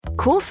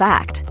Cool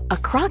fact, a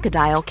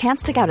crocodile can't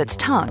stick out its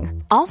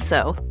tongue.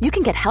 Also, you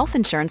can get health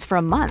insurance for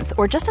a month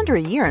or just under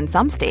a year in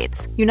some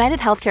states. United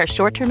Healthcare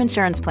short-term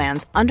insurance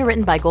plans,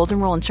 underwritten by Golden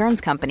Rule Insurance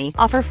Company,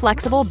 offer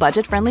flexible,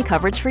 budget-friendly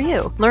coverage for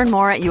you. Learn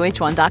more at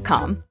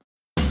uh1.com.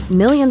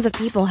 Millions of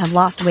people have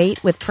lost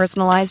weight with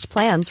personalized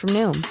plans from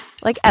Noom.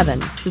 Like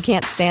Evan, who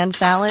can't stand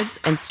salads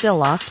and still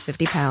lost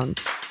 50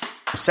 pounds.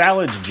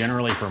 Salads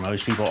generally for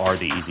most people are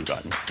the easy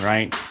button,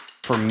 right?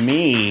 For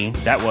me,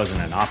 that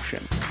wasn't an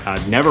option.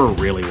 I never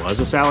really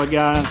was a salad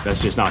guy.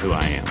 That's just not who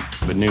I am.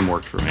 But Noom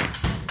worked for me.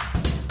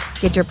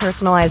 Get your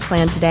personalized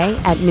plan today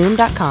at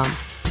Noom.com.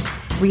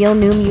 Real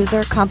Noom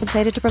user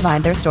compensated to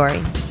provide their story.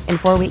 In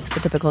 4 weeks, the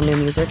typical Noom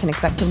user can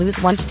expect to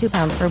lose 1 to 2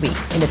 pounds per week.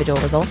 Individual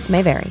results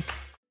may vary.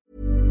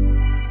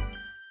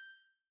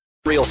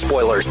 Real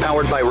spoilers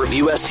powered by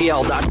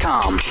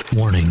ReviewSTL.com.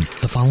 Warning,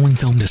 the following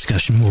film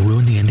discussion will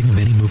ruin the ending of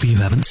any movie you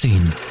haven't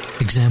seen.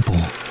 Example,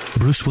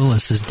 Bruce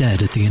Willis is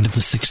dead at the end of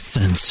The Sixth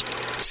Sense.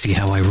 See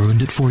how I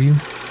ruined it for you?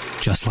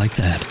 Just like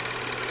that.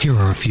 Here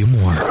are a few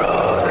more.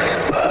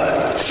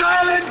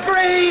 Silent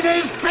breed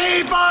is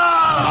people!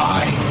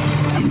 I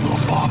am your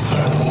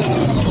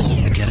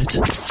father. Get it?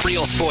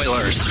 Real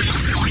spoilers.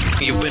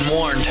 You've been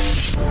warned.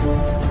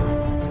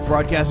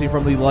 Broadcasting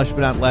from the lush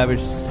but not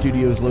lavish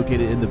studios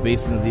located in the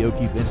basement of the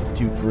O'Keefe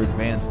Institute for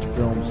Advanced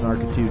Film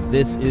Snarkitude,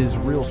 this is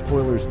Real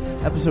Spoilers,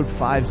 episode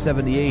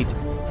 578,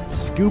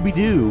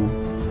 Scooby-Doo,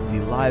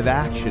 the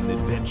live-action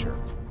adventure.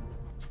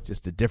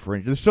 Just a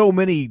different... There's so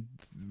many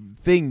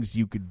things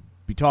you could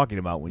be talking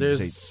about when you say...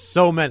 There's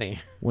so many.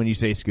 When you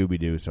say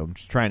Scooby-Doo, so I'm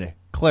just trying to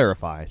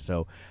clarify.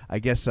 So I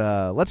guess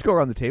let's go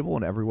around the table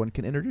and everyone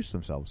can introduce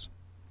themselves.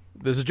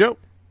 This is Joe.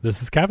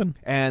 This is Kevin.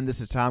 And this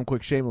is Tom.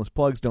 Quick shameless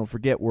plugs. Don't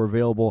forget, we're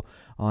available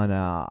on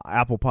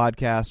Apple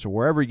Podcasts or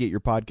wherever you get your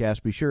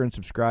podcasts. Be sure and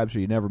subscribe so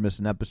you never miss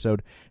an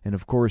episode. And,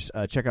 of course,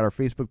 check out our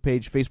Facebook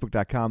page,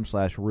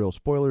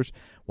 facebook.com/realspoilers.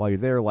 While you're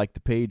there, like the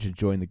page and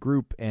join the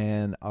group.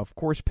 And, of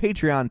course,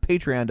 Patreon,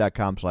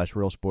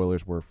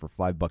 patreon.com/realspoilers, where for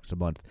 $5 a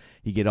month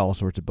you get all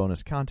sorts of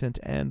bonus content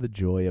and the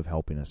joy of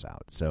helping us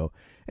out. So,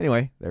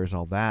 anyway, there's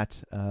all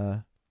that.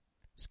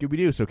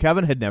 Scooby-Doo. So,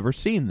 Kevin had never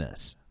seen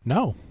this.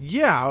 No.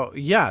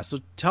 Yeah. So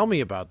tell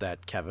me about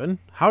that, Kevin.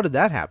 How did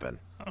that happen?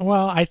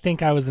 Well, I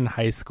think I was in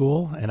high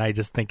school, and I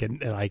just think,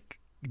 like,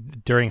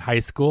 during high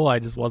school, I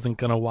just wasn't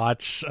going to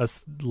watch a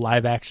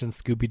live-action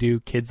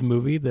Scooby-Doo kids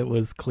movie that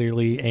was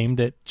clearly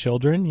aimed at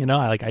children, you know?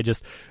 I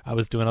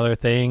was doing other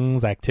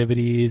things,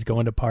 activities,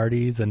 going to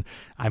parties, and,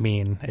 I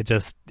mean,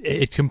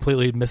 it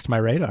completely missed my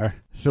radar.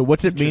 So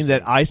what's it mean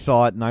that I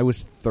saw it and I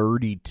was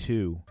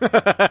 32?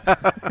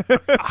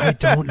 I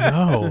don't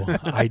know.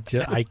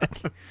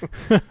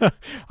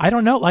 I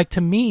don't know. Like, to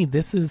me,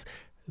 this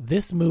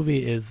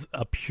movie is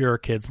a pure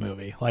kids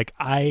movie. Like,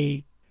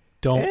 I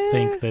don't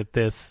think that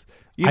this...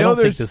 I don't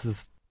think this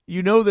is...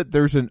 You know that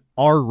there's an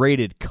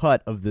R-rated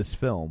cut of this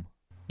film.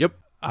 Yep.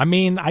 I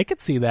mean, I could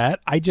see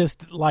that. I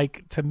just,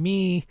 like, to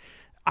me...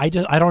 I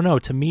don't know.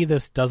 To me,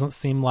 this doesn't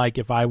seem like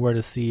if I were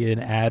to see an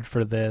ad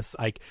for this,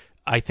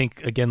 I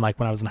think, again, like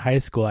when I was in high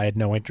school, I had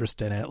no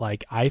interest in it.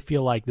 Like, I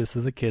feel like this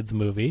is a kid's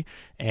movie,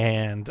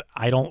 and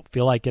I don't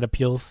feel like it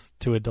appeals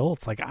to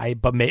adults. I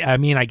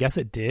guess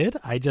it did.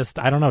 I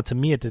don't know. To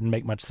me, it didn't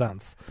make much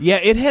sense. Yeah,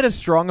 it had a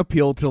strong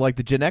appeal to, like,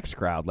 the Gen X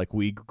crowd. Like,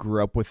 we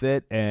grew up with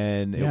it,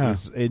 and it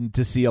was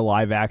to see a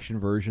live action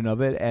version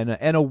of it, and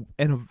a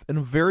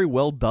very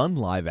well done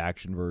live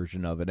action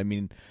version of it. I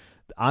mean,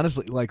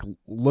 honestly, like,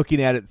 looking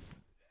at it,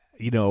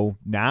 you know,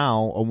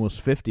 now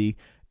almost 50.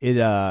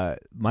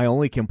 My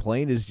only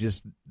complaint is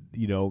just,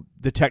 you know,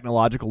 the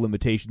technological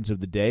limitations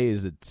of the day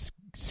is that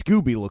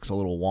Scooby looks a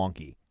little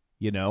wonky,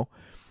 you know?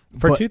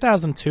 For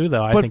 2002,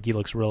 though, I think he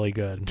looks really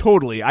good.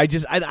 Totally. I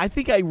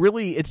think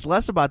it's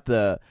less about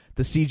the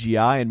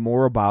CGI and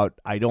more about,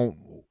 I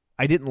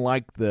didn't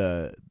like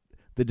the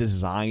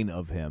design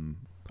of him.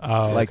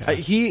 Oh, like, okay.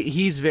 That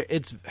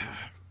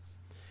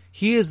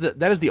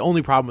is the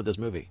only problem with this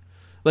movie.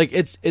 Like,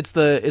 it's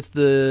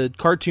the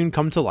cartoon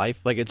come to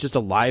life. Like, it's just a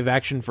live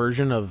action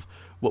version of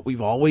what we've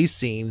always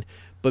seen.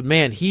 But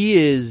man,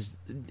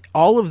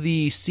 all of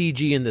the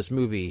CG in this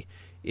movie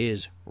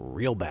is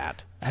real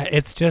bad.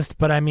 It's just,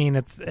 but I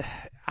mean,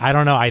 I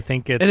don't know. I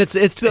think it's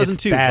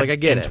 2002. Bad like, I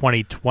get in it.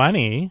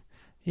 2020.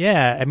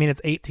 Yeah, I mean,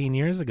 it's 18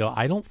 years ago.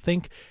 I don't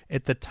think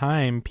at the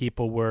time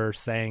people were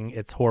saying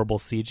it's horrible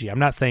CG. I'm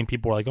not saying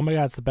people were like, oh my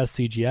God, it's the best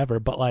CG ever.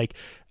 But, like,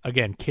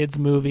 again, kids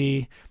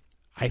movie,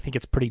 I think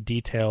it's pretty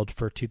detailed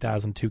for a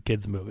 2002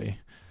 kids movie.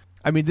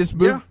 I mean, this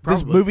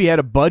movie had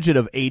a budget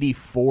of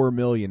 $84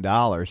 million.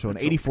 So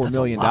 $84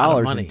 million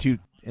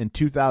in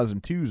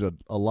 2002 is a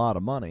lot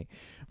of money.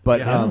 But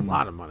that's a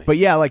lot of money. But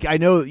yeah, like, I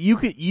know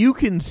you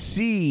can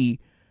see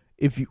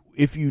if you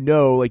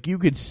know, like, you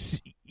can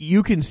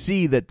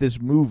see that this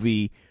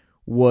movie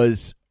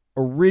was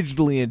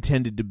originally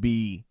intended to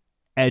be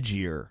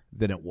edgier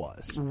than it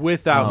was,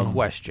 without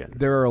question.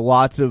 There are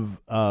lots of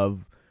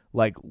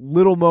like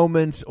little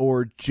moments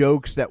or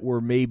jokes that were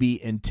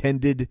maybe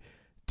intended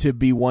to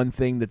be one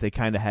thing that they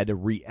kind of had to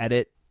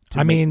re-edit.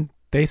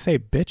 they say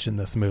bitch in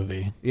this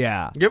movie.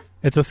 Yeah. Yep.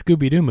 It's a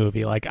Scooby-Doo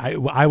movie. Like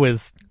I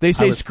was. They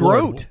say I was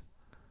floored. scrote.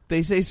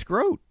 They say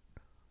scrote.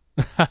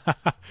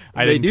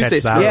 I They didn't do catch say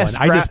that scrote.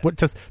 one. I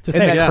just to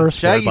say that- a curse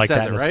Shaggy word like says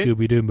that it, in a right?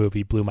 Scooby-Doo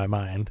movie blew my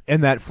mind.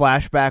 And that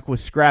flashback with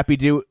Scrappy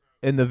Doo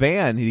in the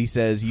van, he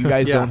says, "You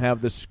guys Yeah. don't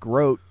have the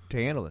scrote to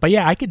handle it." But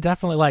yeah, I could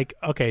definitely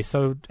okay,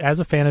 so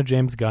as a fan of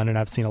James Gunn, and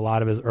I've seen a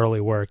lot of his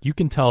early work, you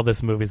can tell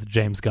this movie's a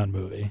James Gunn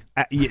movie.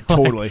 Yeah,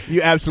 totally.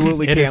 You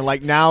absolutely it can. is-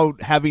 Like now,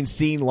 having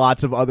seen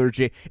lots of other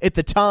at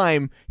the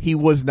time, he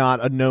was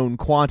not a known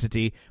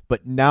quantity.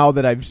 But now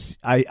that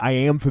I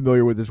am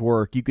familiar with his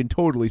work, you can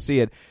totally see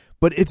it.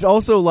 But it's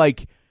also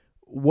like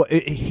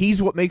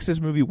he's what makes this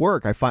movie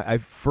work. I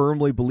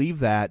firmly believe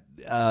that.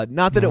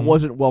 Not that it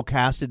wasn't well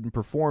casted and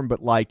performed,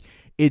 but like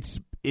its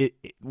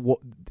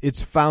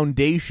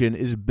foundation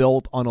is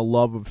built on a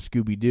love of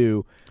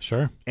Scooby-Doo.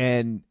 Sure.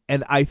 And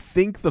I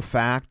think the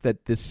fact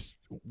that this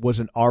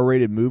was an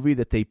R-rated movie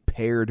that they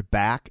pared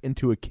back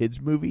into a kids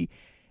movie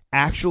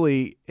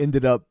actually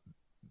ended up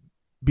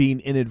being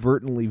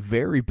inadvertently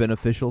very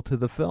beneficial to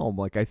the film.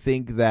 Like I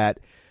think that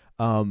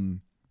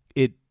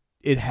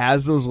it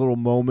has those little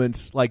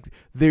moments. Like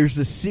there's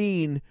a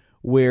scene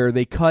where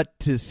they cut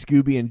to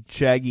Scooby and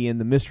Shaggy in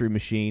the Mystery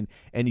Machine,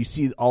 and you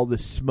see all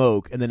this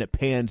smoke, and then it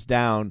pans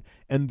down,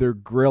 and they're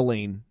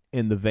grilling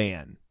in the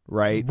van,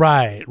 right?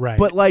 Right.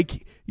 But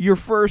like your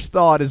first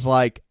thought is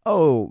like,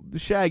 oh, the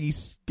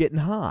Shaggy's getting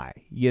high,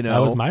 you know?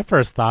 That was my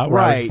first thought,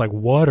 where I was Right. just like,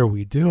 what are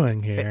we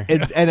doing here?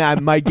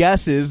 And my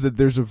guess is that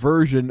there's a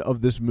version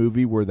of this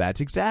movie where that's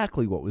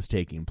exactly what was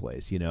taking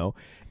place, you know?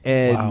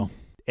 And Wow.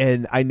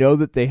 and I know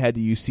that they had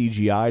to use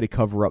CGI to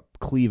cover up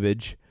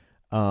cleavage.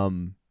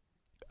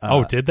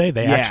 Did they?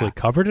 They yeah. actually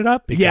covered it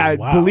up? Because, Yeah,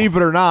 wow. believe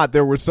it or not,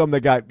 there was some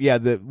that got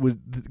that was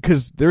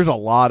because there's a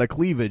lot of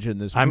cleavage in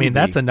this movie. I mean,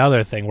 that's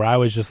another thing where I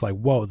was just like,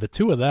 whoa, the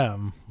two of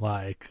them,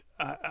 like,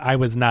 I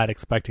was not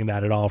expecting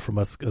that at all from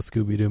a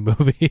Scooby-Doo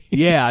movie.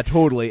 Yeah,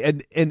 totally.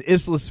 And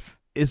Isla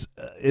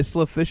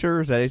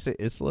Fisher, is that how you say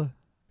Isla?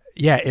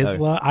 Yeah,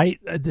 Isla.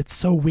 It's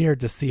so weird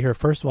to see her.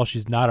 First of all,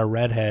 she's not a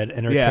redhead,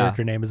 and her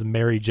character name is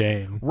Mary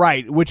Jane.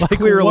 Right, which Like,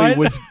 clearly what?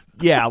 was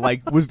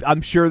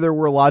I'm sure there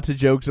were lots of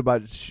jokes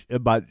about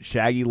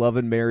Shaggy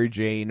loving Mary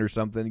Jane or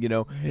something, you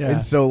know. Yeah.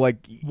 And so like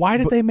Why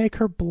did they make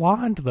her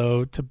blonde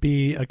though to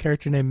be a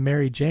character named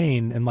Mary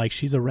Jane and like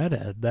she's a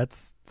redhead?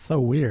 That's so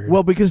weird.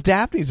 Well, because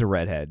Daphne's a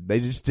redhead.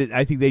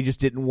 I think they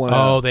just didn't want to.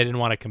 Oh, they didn't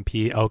want to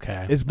compete.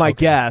 Okay. Is my Okay.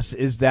 guess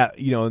is that,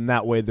 you know, in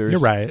that way there's You're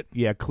right.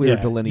 Yeah, clear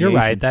delineation. You're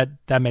right.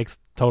 That makes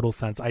total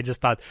sense. I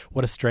just thought,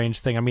 what a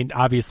strange thing. I mean,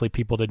 obviously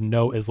people didn't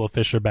know Isla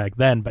Fisher back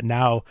then, but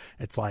now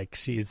it's like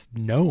she's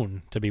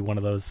known to be one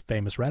of those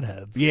famous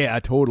redheads. Yeah,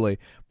 totally.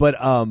 But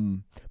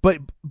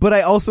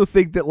I also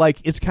think that like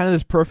it's kind of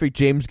this perfect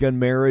James Gunn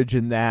marriage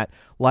in that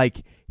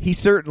like he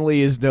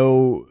certainly is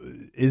no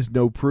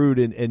prude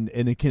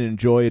and can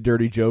enjoy a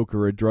dirty joke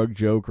or a drug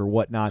joke or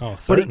whatnot. Oh,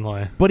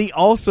 certainly. But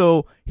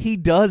he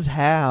does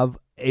have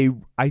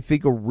I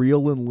think a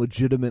real and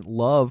legitimate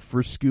love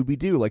for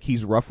Scooby-Doo. Like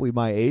he's roughly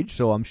my age,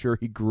 so I'm sure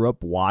he grew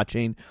up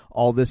watching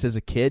all this as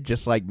a kid,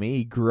 just like me.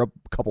 He grew up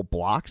a couple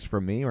blocks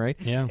from me, right?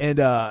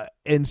 Yeah.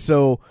 And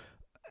so,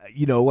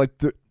 you know,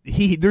 like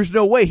there's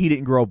no way he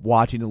didn't grow up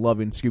watching and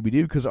loving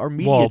Scooby-Doo because our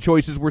media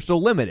choices were so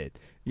limited.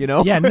 You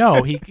know? Yeah,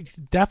 no, he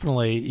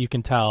definitely, you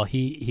can tell,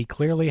 he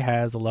clearly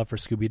has a love for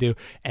Scooby-Doo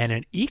and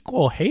an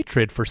equal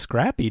hatred for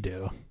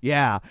Scrappy-Doo.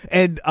 Yeah,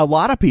 and a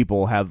lot of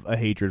people have a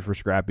hatred for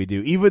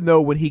Scrappy-Doo. Even though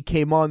when he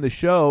came on the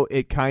show,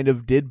 it kind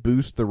of did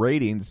boost the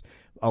ratings,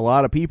 a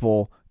lot of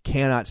people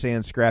cannot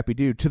stand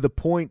Scrappy-Doo to the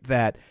point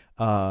that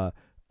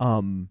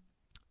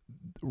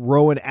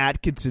Rowan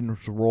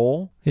Atkinson's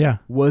role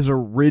was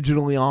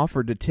originally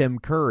offered to Tim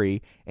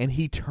Curry, and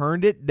he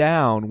turned it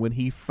down when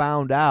he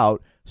found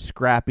out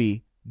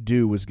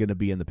Scrappy-Doo was going to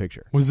be in the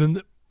picture.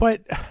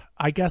 But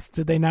I guess,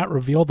 did they not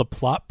reveal the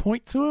plot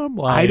point to him?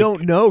 Like, I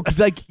don't know, because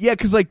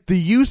the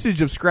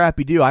usage of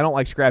Scrappy-Doo, I don't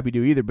like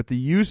Scrappy-Doo either, but the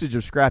usage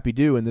of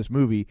Scrappy-Doo in this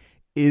movie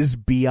is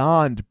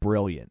beyond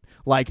brilliant.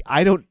 Like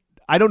I don't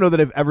know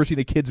that I've ever seen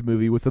a kids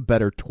movie with a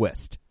better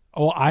twist.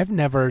 Oh, I've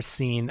never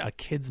seen a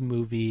kids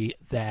movie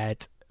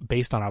that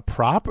based on a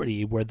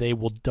property where they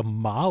will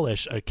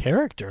demolish a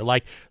character.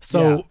 Like,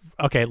 so,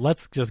 okay,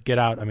 let's just get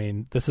out. I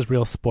mean, this is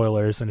real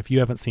spoilers, and if you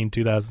haven't seen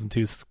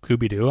 2002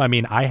 Scooby-Doo, I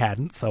mean, I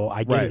hadn't, so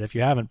I get it if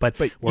you haven't, but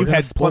you've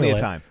had plenty of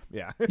time.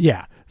 Yeah.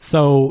 Yeah.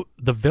 So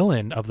the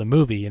villain of the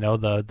movie, you know,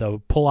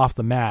 the pull off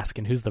the mask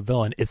and who's the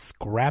villain is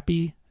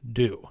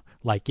Scrappy-Doo.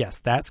 Like, yes,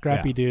 that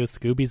Scrappy-Doo,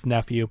 Scooby's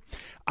nephew.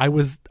 I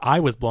was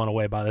blown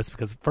away by this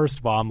because, first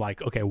of all, I'm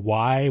like, okay,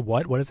 why?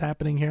 What is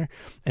happening here?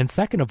 And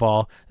second of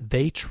all,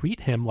 they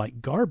treat him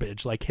like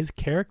garbage. Like, his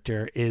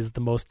character is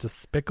the most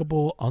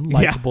despicable,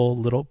 unlikable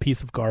little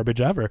piece of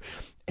garbage ever.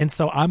 And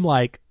so I'm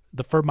like,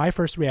 my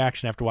first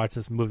reaction after watching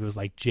this movie was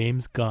like,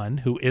 James Gunn,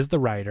 who is the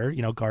writer,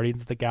 you know,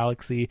 Guardians of the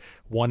Galaxy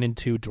 1 and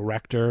 2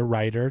 director,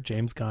 writer,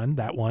 James Gunn,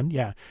 that one.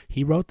 Yeah,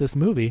 he wrote this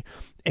movie.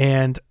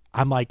 And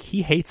I'm like,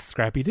 he hates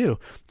Scrappy-Doo.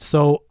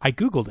 So I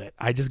Googled it.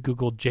 I just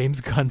Googled James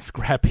Gunn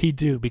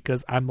Scrappy-Doo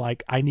because I'm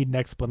like, I need an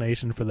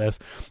explanation for this.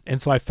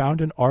 And so I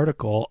found an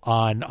article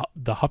on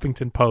the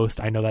Huffington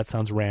Post. I know that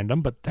sounds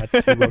random, but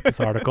that's who wrote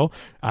this article.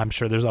 I'm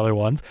sure there's other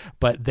ones.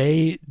 But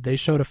they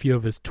showed a few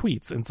of his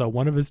tweets. And so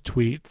one of his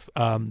tweets,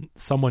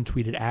 someone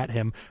tweeted at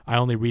him, I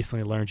only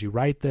recently learned you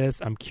write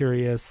this. I'm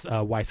curious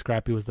why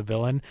Scrappy was the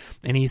villain.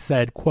 And he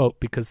said, quote,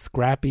 because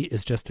Scrappy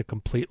is just a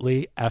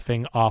completely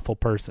effing awful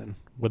person,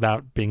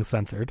 without being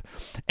censored.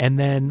 And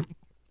then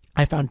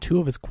I found two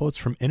of his quotes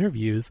from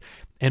interviews,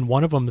 and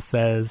one of them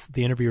says,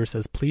 the interviewer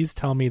says, please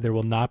tell me there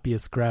will not be a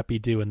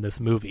Scrappy-Doo in this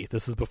movie.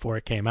 This is before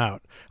it came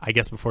out, I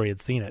guess before he had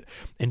seen it.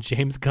 And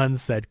James Gunn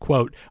said,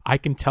 quote, I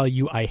can tell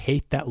you I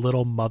hate that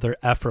little mother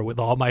effer with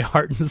all my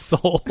heart and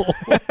soul.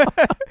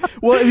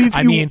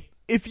 Well,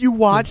 if you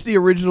watch the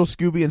original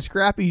Scooby and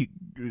Scrappy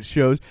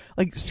shows,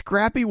 like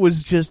Scrappy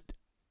was just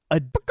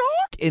a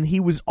and he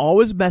was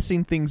always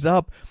messing things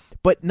up.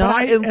 But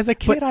not as a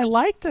kid, I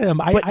liked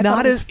him. I not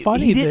thought it was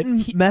funny. He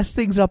didn't mess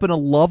things up in a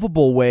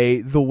lovable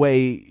way, the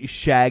way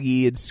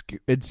Shaggy and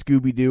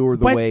Scooby Doo, or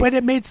way. But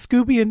it made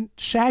Scooby and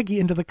Shaggy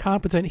into the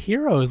competent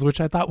heroes,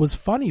 which I thought was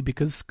funny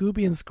because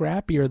Scooby and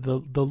Scrappy are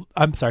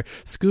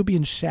Scooby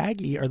and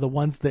Shaggy are the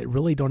ones that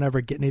really don't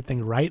ever get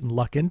anything right and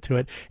luck into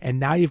it. And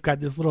now you've got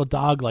this little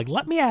dog like,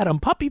 let me at him,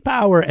 puppy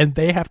power, and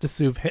they have to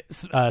save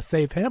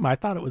him. I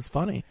thought it was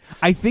funny.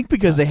 I think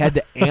because they had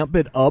to amp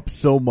it up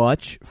so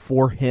much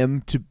for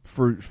him to.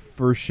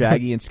 For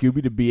Shaggy and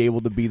Scooby to be able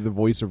to be the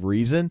voice of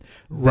reason,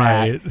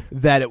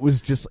 that it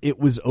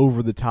was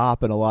over the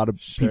top, and a lot of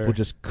people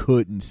just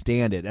couldn't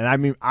stand it. And I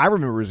mean, I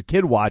remember as a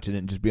kid watching it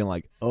and just being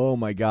like, "Oh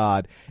my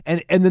god!"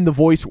 And then the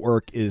voice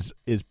work is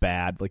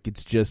bad. Like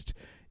it's just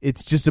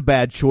a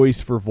bad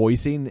choice for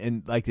voicing,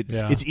 and like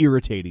it's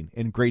irritating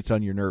and grates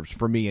on your nerves,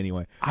 for me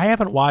anyway. I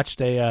haven't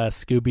watched a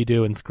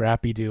Scooby-Doo and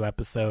Scrappy-Doo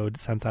episode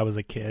since I was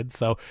a kid,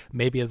 so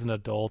maybe as an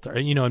adult, or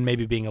and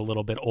maybe being a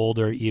little bit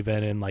older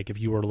even, and like if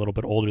you were a little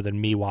bit older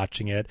than me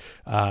watching it,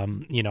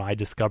 I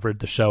discovered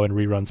the show and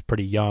reruns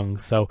pretty young,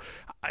 so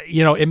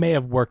it may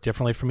have worked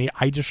differently for me.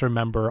 I just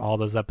remember all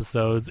those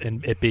episodes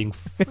and it being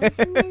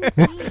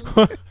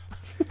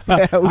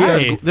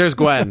There's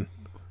Gwen.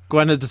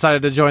 Gwen has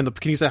decided to join the...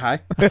 Can you say hi?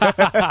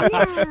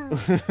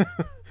 Yeah.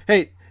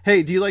 Hey,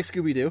 do you like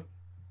Scooby-Doo?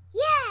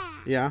 Yeah.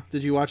 Yeah?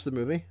 Did you watch the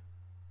movie?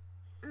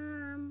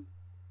 I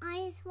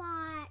just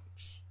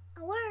watched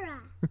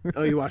Aurora.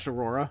 Oh, you watched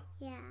Aurora?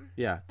 Yeah.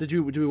 Yeah. Did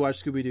we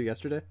watch Scooby-Doo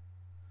yesterday?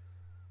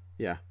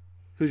 Yeah.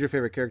 Who's your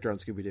favorite character on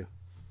Scooby-Doo?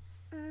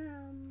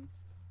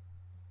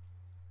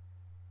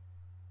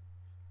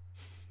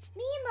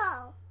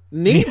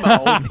 Nemo?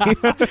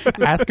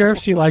 Ask her if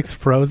she likes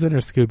Frozen or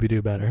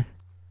Scooby-Doo better.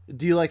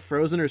 Do you like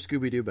Frozen or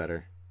Scooby-Doo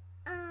better?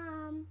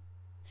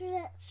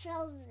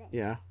 Frozen.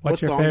 Yeah.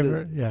 What's your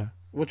favorite?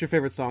 What's your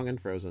favorite song in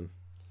Frozen?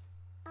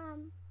 I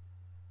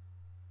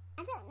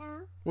don't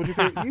know. What's your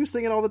favorite? You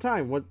sing it all the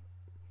time. What's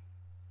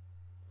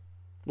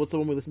the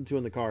one we listen to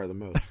in the car the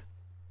most?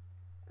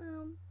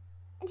 Into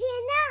the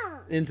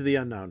Unknown. Into the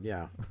Unknown.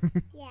 Yeah.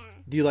 Yeah.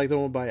 Do you like the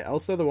one by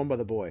Elsa or the one by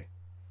the boy?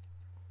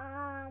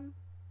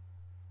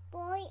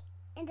 Boy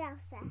and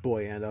Elsa.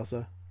 Boy and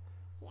Elsa.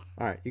 Yeah.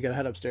 All right, you gotta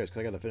head upstairs because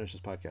I gotta finish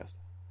this podcast.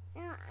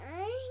 No,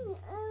 I'm gonna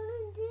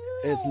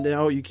do it.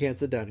 No, you can't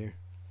sit down here.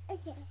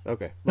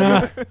 Okay.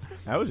 That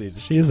was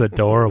easy. She's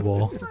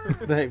adorable.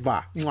 Hey,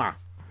 bye. Mwah.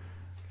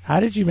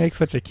 How did you make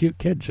such a cute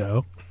kid,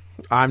 Joe?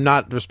 I'm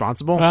not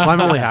responsible. Well, I'm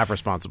only half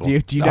responsible.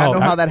 Do you not know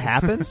how that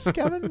happens,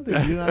 Kevin? Do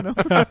you not know?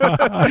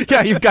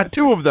 Yeah, you've got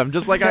two of them,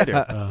 just like I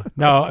do.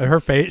 No, her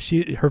face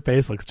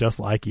looks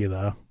just like you,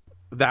 though.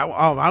 I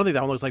don't think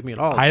that one looks like me at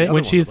all.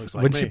 When she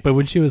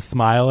was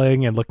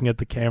smiling and looking at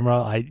the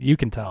camera, you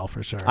can tell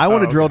for sure. I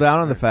want to drill down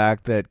on the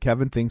fact that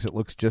Kevin thinks it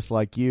looks just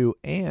like you,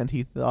 and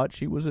he thought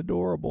she was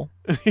adorable.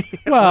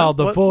 Well,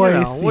 the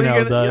voice,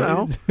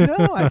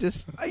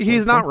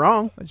 he's not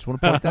wrong. I just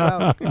want to point that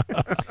out.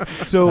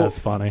 So that's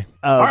funny.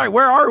 All right,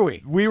 where are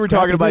we? We were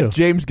talking about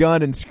James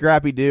Gunn and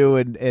Scrappy-Doo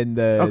and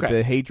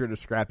the hatred of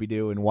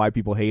Scrappy-Doo and why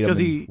people hate him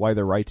and why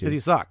they're right to. Because he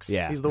sucks.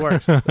 Yeah, he's the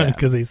worst.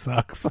 Because he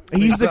sucks.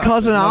 He's the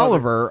cousin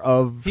Oliver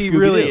of he Scooby-Doo.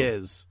 Really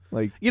is.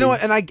 Like, you know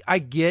what? And I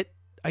get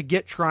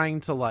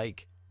trying to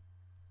like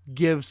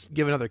give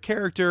another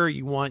character.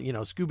 You want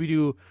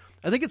Scooby-Doo.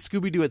 I think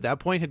Scooby-Doo at that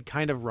point had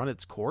kind of run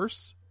its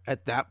course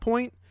at that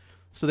point,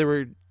 so they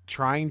were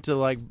trying to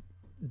like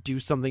do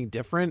something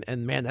different.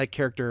 And man, that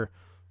character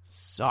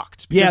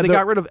sucked because they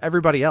got rid of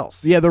everybody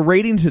else. Yeah, the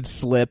ratings had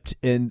slipped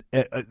on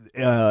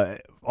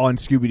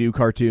Scooby-Doo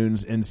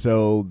cartoons, and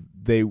so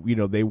they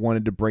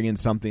wanted to bring in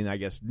something, I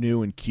guess,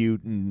 new and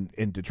cute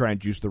and to try and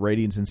juice the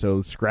ratings, and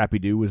so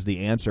Scrappy-Doo was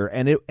the answer,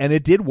 and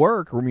it did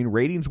work. I mean,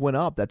 ratings went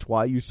up. That's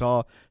why you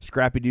saw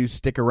Scrappy-Doo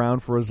stick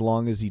around for as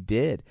long as he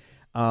did.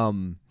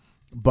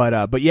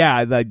 But yeah,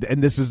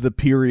 and this is the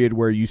period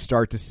where you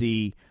start to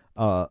see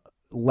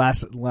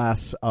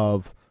less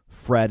of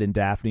Fred and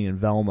Daphne and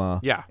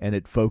Velma, and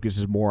it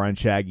focuses more on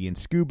Shaggy and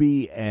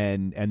Scooby,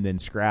 and then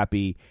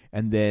Scrappy,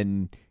 and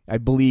then I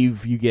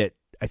believe you get,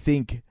 I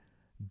think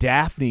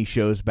Daphne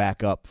shows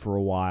back up for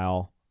a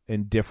while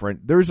in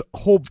different. There's a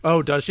whole.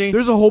 Oh, does she?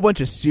 There's a whole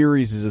bunch of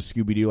series of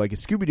Scooby-Doo. Like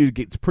Scooby-Doo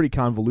gets pretty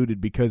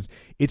convoluted because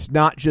it's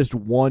not just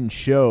one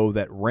show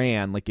that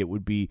ran. Like it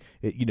would be,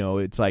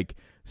 it's like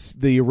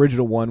the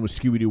original one was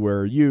Scooby-Doo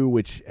Where Are You,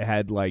 which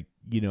had like,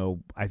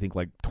 I think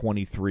like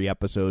 23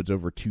 episodes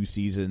over 2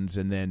 seasons,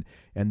 and then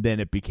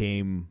it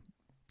became,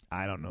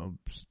 I don't know,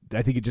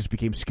 I think it just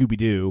became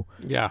Scooby-Doo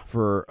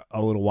for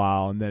a little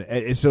while, and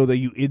then so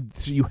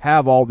you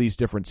have all these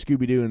different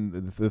Scooby-Doo,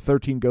 and the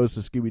 13 Ghosts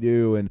of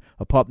Scooby-Doo, and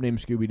A Pup Named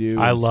Scooby-Doo.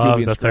 I love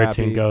Scooby the and Scrappy.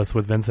 13 Ghosts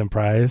with Vincent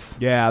Price.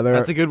 Yeah,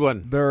 that's a good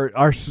one. There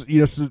are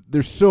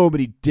there's so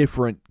many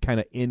different kind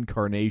of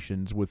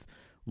incarnations with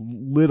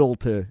little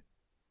to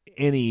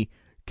any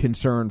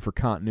concern for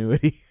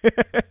continuity.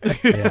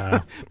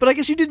 Yeah, but I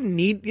guess you didn't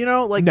need,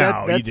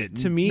 that's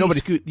to me.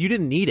 You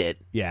didn't need it.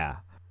 Yeah.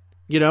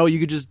 You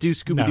could just do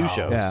Scooby-Doo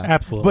shows. Yeah.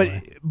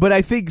 Absolutely. But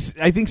I think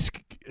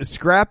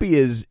Scrappy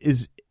is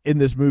in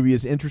this movie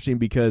is interesting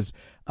because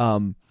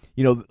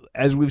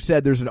as we've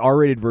said, there's an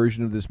R-rated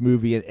version of this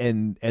movie,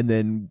 and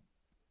then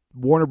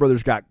Warner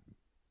Brothers got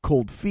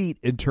cold feet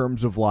in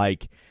terms of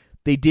like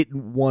they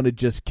didn't want to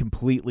just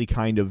completely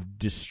kind of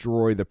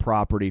destroy the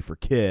property for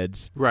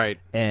kids. Right.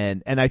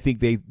 And I think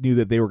they knew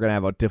that they were going to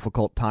have a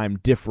difficult time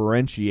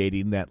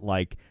differentiating that,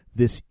 like,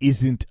 this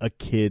isn't a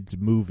kid's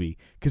movie,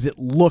 because it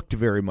looked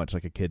very much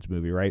like a kid's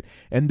movie, right?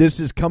 And this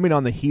is coming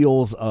on the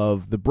heels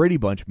of the Brady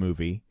Bunch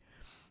movie,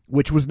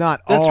 which was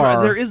not That's R.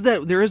 right.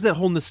 There is that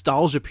whole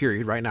nostalgia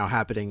period right now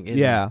happening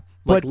in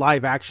but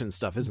live action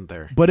stuff, isn't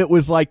there? But it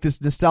was like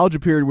this nostalgia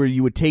period where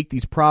you would take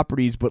these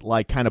properties but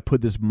like kind of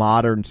put this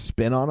modern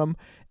spin on them,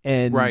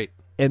 and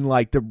and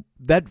like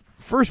that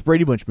first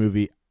Brady Bunch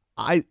movie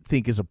I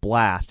think is a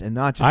blast, and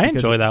not just I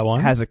because enjoy that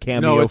one. It has a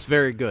cameo. No, it's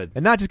very good,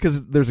 and not just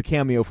because there's a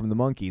cameo from the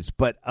Monkees,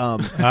 but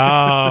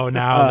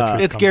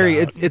it's Gary.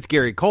 It's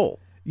Gary Cole.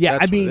 Yeah,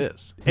 That's I mean, what it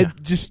is.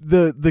 Just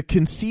the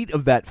conceit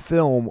of that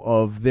film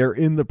of they're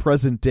in the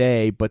present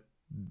day, but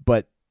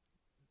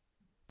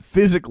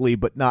physically,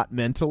 but not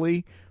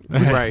mentally,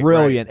 was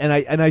brilliant.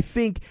 Right. And I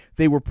think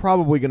they were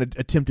probably going to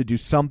attempt to do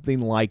something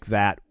like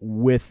that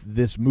with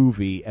this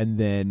movie, and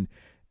then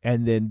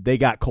they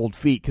got cold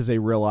feet because they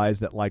realized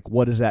that, like,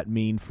 what does that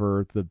mean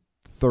for the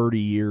 30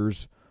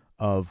 years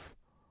of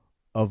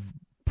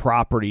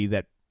property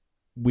that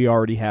we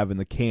already have in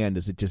the can?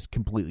 Does it just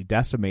completely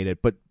decimate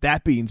it? But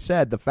that being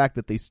said, the fact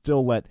that they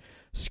still let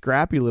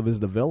Scrappy live as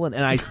the villain,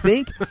 and I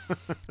think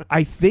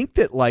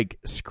that, like,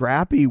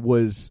 Scrappy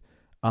was,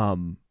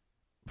 from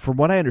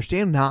what I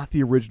understand, not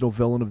the original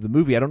villain of the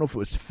movie. I don't know if it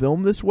was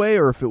filmed this way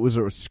or if it was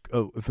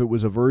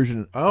a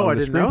version. Oh, of I the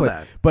didn't know screenplay.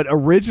 that. But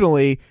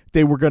originally,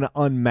 they were going to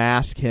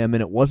unmask him,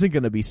 and it wasn't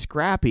going to be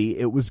Scrappy.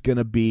 It was going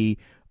to be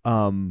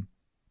the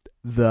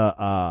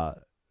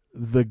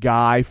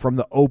guy from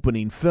the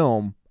opening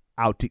film.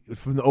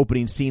 From the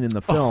opening scene in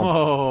the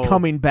film,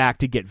 coming back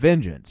to get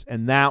vengeance,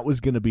 and that was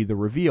going to be the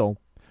reveal.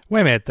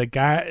 Wait a minute, the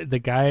guy,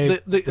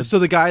 so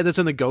the guy that's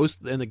in the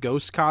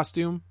ghost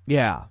costume,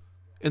 yeah,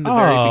 in the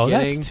very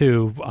beginning, that's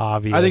too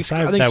obvious.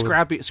 I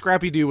think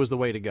Scrappy Doo was the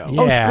way to go.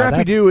 Yeah,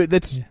 Scrappy Doo.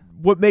 That's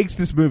what makes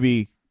this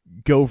movie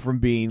go from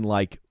being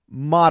like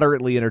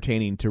moderately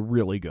entertaining to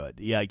really good.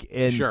 Yeah,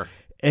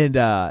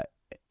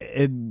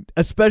 and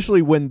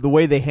especially when the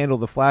way they handle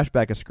the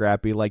flashback of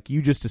Scrappy, like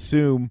you just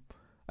assume.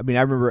 I mean,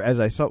 I remember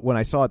when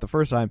I saw it the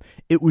first time,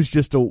 it was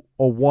just a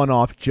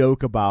one-off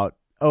joke about,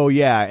 oh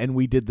yeah, and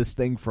we did this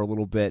thing for a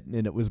little bit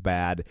and it was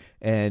bad,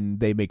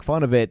 and they make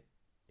fun of it,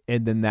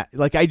 and then that,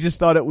 like, I just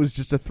thought it was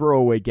just a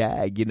throwaway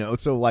gag,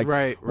 So like,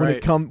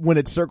 when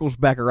it circles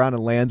back around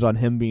and lands on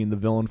him being the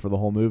villain for the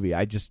whole movie,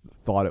 I just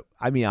thought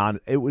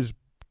it was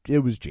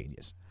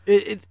genius.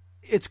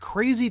 It's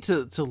crazy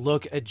to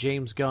look at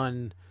James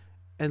Gunn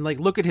and like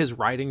look at his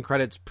writing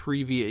credits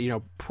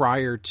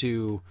prior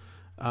to.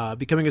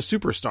 Becoming a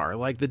superstar.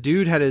 Like, the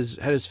dude had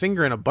his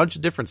finger in a bunch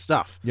of different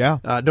stuff. Yeah.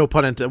 No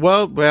pun intended.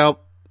 Well,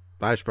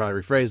 I should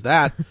probably rephrase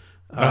that,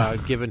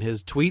 given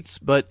his tweets.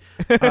 But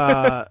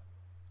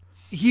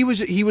he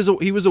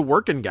was a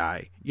working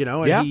guy,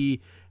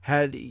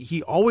 and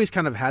he always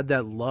kind of had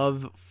that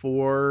love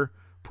for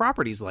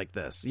properties like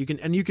this. You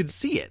could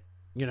see it.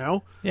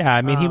 Yeah,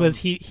 I mean,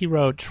 he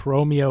wrote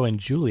Tromeo and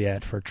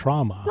Juliet for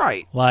Trauma.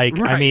 Right. Like,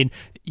 right. I mean,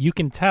 you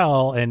can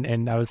tell,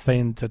 and I was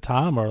saying to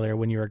Tom earlier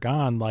when you were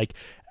gone, like,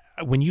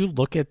 when you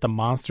look at the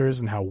monsters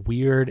and how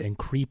weird and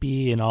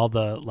creepy and all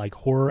the like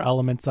horror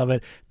elements of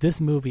it,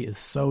 this movie is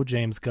so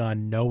James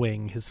Gunn,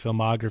 knowing his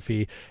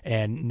filmography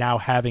and now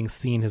having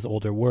seen his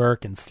older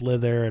work and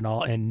Slither and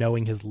all, and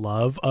knowing his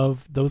love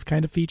of those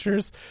kind of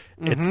features.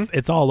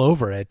 It's all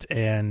over it.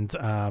 And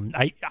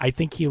I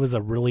think he was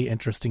a really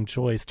interesting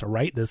choice to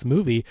write this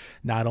movie,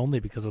 not only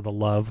because of the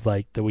love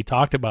like that we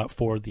talked about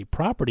for the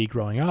property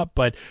growing up,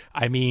 but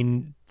I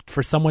mean,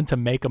 for someone to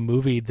make a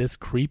movie this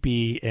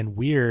creepy and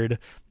weird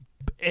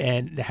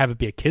and have it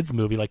be a kid's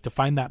movie, like, to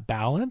find that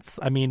balance.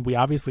 I mean, we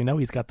obviously know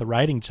he's got the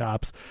writing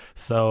chops,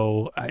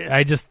 so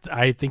I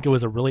think it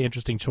was a really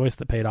interesting choice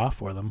that paid off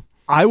for them.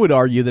 I would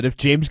argue that if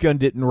James Gunn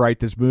didn't write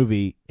this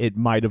movie, it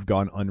might have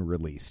gone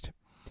unreleased.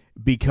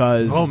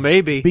 Because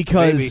maybe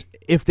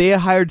if they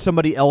had hired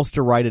somebody else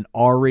to write an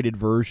R-rated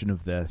version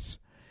of this,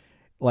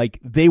 like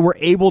they were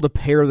able to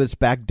pare this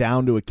back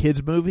down to a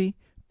kids movie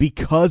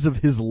because of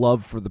his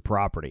love for the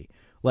property.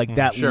 Like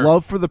that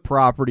love for the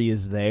property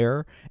is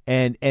there,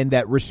 and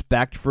that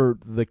respect for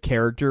the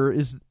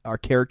characters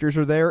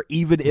are there.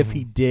 Even if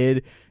he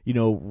did,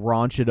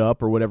 raunch it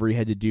up or whatever he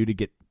had to do to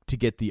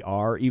get the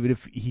R. Even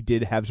if he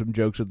did have some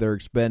jokes at their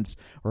expense,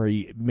 or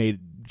he made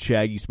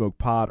Shaggy smoke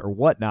pot or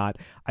whatnot.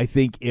 I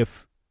think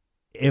if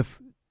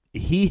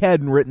he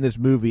hadn't written this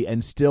movie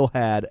and still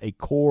had a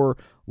core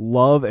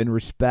love and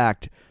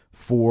respect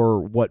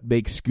for what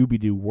makes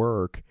Scooby-Doo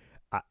work,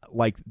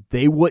 like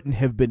they wouldn't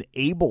have been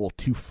able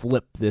to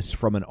flip this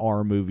from an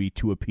R movie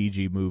to a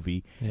PG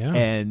movie. Yeah.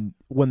 And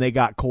when they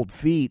got cold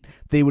feet,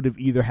 they would have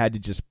either had to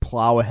just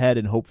plow ahead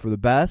and hope for the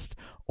best,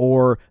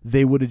 or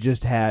they would have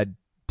just had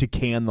to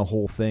can the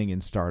whole thing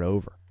and start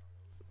over.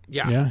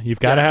 Yeah, you've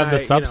got to have the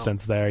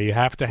substance there. You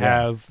have to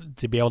have,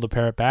 to be able to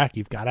pare it back,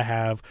 you've got to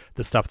have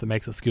the stuff that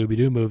makes a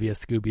Scooby-Doo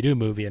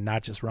movie and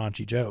not just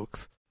raunchy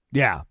jokes.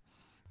 Yeah.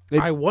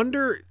 I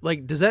wonder,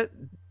 like,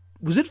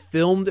 was it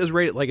filmed as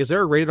rated? Like, is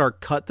there a rated R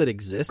cut that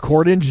exists?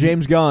 According to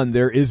James Gunn,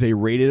 there is a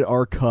rated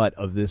R cut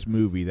of this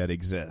movie that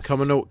exists.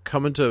 Coming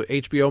to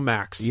HBO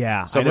Max.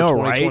 Yeah, summer I know,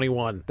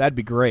 2021. Right? That'd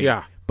be great.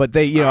 Yeah. But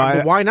they,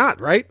 why not,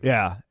 right?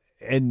 Yeah.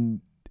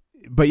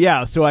 But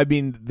yeah, so I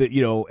mean,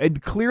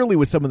 and clearly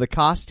with some of the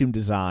costume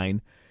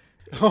design,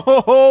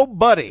 oh,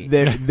 buddy,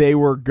 they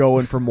were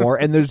going for more.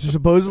 And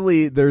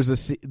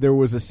there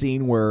was a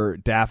scene where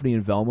Daphne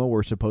and Velma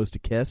were supposed to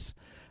kiss.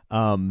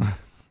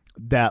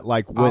 That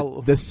like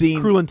with the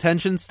scene, Cruel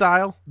Intentions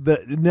style. So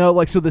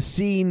the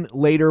scene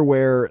later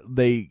where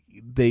the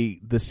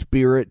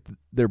spirit,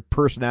 their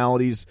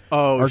personalities.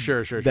 Oh,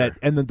 sure.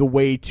 And then the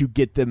way to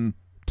get them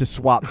to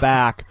swap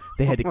back,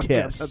 they had to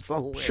kiss. God, that's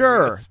hilarious.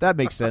 Sure, that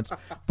makes sense.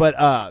 But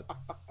I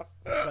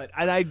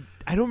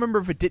don't remember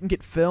if it didn't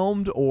get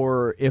filmed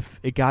or if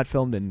it got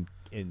filmed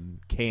in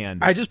Cannes.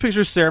 I just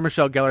picture Sarah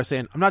Michelle Gellar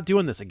saying, "I'm not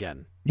doing this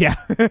again." Yeah,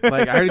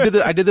 like I already did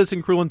this. I did this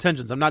in Cruel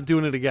Intentions. I'm not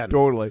doing it again.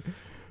 Totally.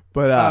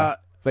 But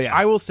yeah,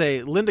 I will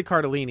say Linda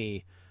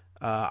Cardellini.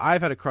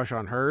 I've had a crush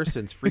on her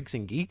since Freaks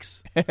and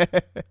Geeks,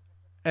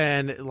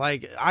 and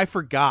like I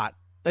forgot.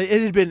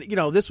 It had been,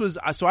 this was,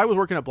 so I was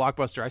working at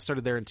Blockbuster. I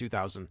started there in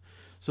 2000.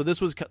 So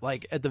this was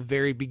like at the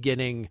very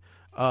beginning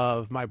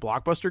of my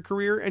Blockbuster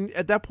career. And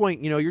at that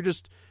point,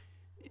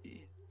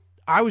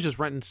 I was just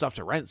renting stuff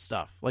to rent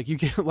stuff. Like you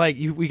get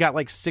we got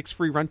like 6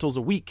 free rentals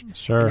a week.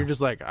 Sure. And you're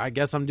just like, I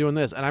guess I'm doing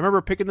this. And I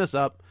remember picking this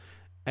up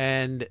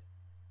and,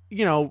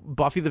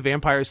 Buffy the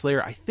Vampire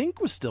Slayer, I think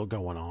was still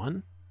going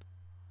on.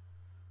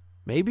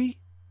 Maybe.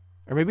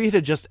 Or maybe it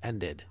had just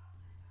ended.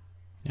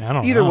 Yeah, I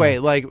don't Either know. way,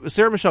 like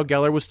Sarah Michelle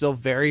Gellar was still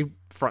very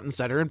front and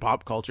center in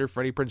pop culture.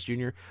 Freddie Prinze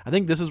Jr. I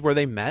think this is where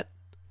they met.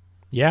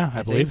 Yeah,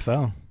 I believe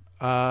so.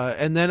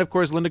 And then of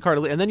course Linda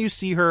Cardellini, and then you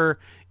see her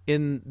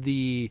in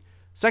the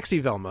sexy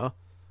Velma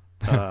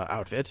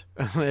outfit.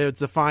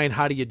 It's a fine.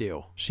 How do you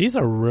do? She's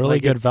a really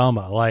good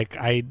Velma.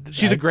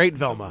 She's a great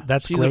Velma.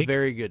 She's great, a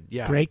very good.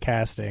 Yeah, great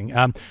casting.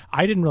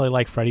 I didn't really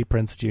like Freddie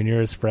Prinze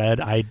Jr. as Fred.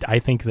 I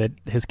think that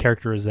his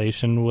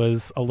characterization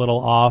was a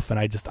little off, and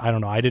I don't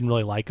know. I didn't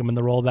really like him in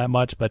the role that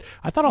much, but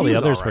I thought all the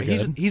others were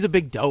good. He's a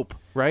big dope,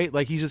 right?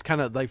 Like he's just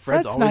kind of like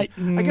Fred's always.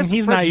 I guess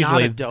he's not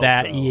usually dope,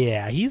 that. though.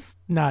 Yeah, he's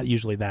not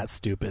usually that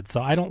stupid.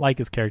 So I don't like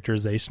his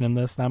characterization in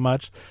this that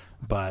much.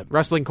 But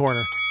Wrestling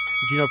Corner.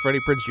 Did you know Freddie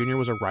Prinze Jr.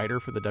 was a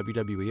writer for the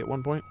WWE at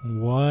one point?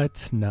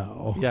 What?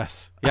 No.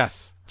 Yes.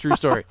 True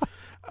story.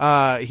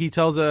 He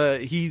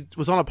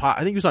was on I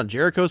think he was on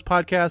Jericho's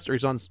podcast, or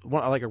he's on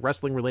like a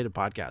wrestling related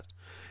podcast.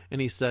 And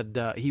he said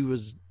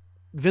Vince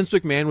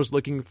McMahon was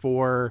looking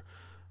for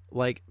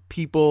like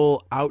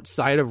people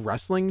outside of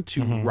wrestling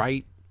to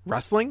write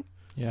wrestling.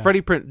 Yeah.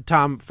 Freddie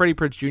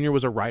Prinze Jr.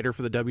 was a writer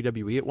for the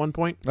WWE at one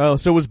point. Oh,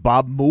 so was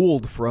Bob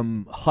Mould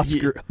from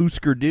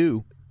Husker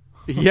Du.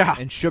 Yeah,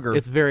 and Sugar.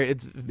 It's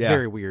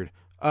very weird.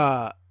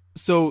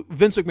 So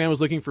Vince McMahon was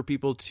looking for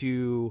people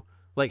to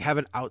like have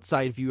an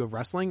outside view of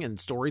wrestling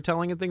and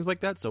storytelling and things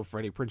like that. So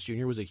Freddie Prinze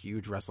Jr. was a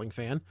huge wrestling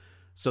fan,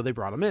 so they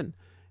brought him in.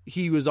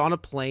 He was on a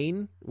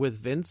plane with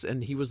Vince,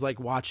 and he was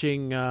like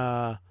watching,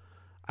 I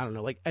don't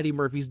know, like Eddie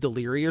Murphy's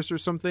Delirious or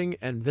something.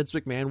 And Vince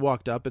McMahon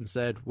walked up and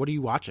said, "What are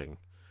you watching?" And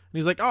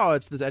he's like, "Oh,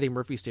 it's this Eddie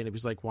Murphy stand-up."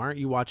 He's like, "Why aren't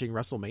you watching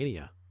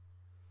WrestleMania?"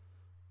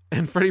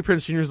 And Freddie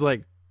Prinze Jr. is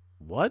like,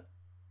 "What?"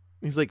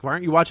 He's like, "Why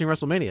aren't you watching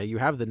WrestleMania? You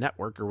have the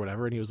network or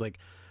whatever." And he was like,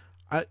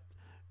 I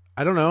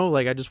don't know.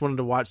 Like, I just wanted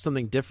to watch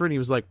something different. He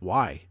was like,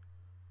 "Why?"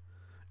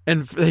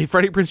 And Freddie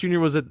Prinze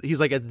Jr. he's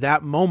like, at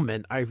that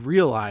moment, I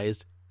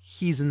realized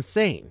he's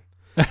insane.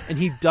 and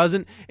he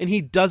doesn't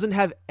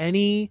have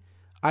any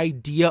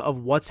idea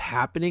of what's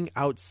happening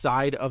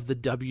outside of the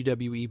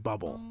WWE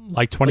bubble.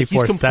 Like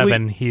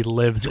 24/7, he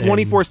lives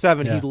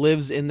 24/7. Yeah. He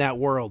lives in that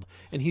world,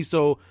 and he's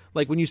so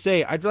like when you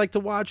say I'd like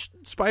to watch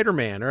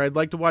Spider-Man or I'd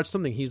like to watch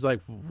something, he's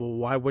like, well,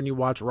 why wouldn't you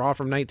watch Raw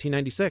from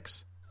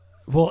 1996?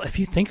 Well, if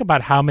you think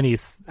about how many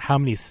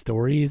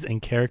stories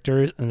and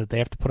characters and that they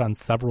have to put on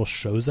several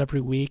shows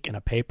every week and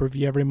a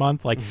pay-per-view every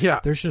month, like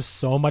there's just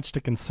so much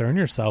to concern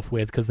yourself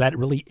with because that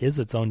really is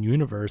its own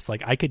universe.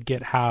 Like I could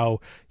get how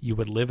you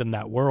would live in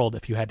that world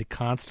if you had to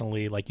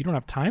constantly, like you don't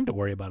have time to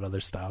worry about other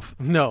stuff.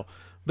 No,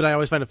 but I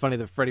always find it funny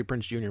that Freddie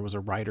Prinze Jr. was a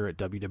writer at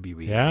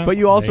WWE. Yeah, but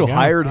you also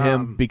hired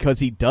him because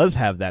he does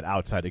have that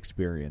outside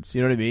experience.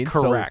 You know what I mean?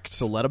 Correct.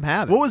 So let him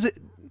have it. What was it?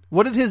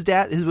 What did his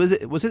dad?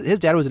 His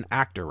dad was an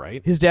actor,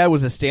 right? His dad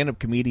was a stand-up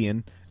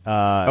comedian.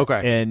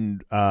 Okay.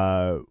 And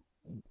had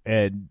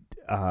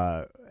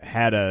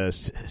a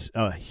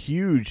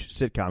huge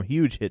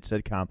hit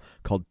sitcom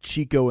called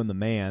Chico and the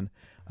Man.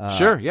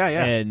 Sure. Yeah.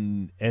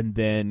 And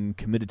then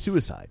committed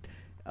suicide.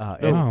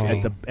 At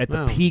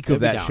the peak heavy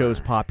of that downer.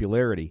 show's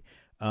popularity.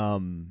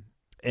 And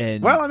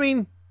well, I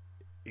mean,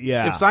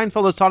 yeah. If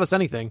Seinfeld has taught us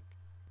anything,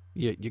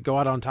 you go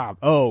out on top.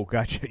 Oh,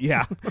 gotcha.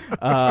 Yeah.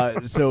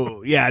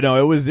 So yeah, no,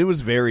 it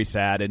was very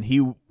sad, and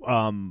he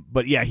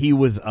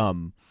was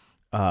and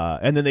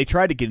then they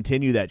tried to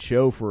continue that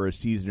show for a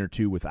season or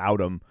two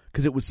without him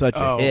because it was such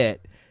a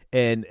hit,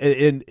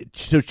 and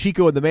so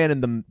Chico and the Man,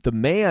 and the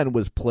man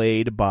was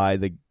played by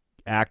the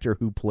actor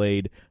who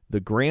played the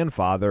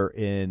grandfather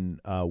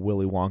in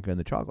Willy Wonka and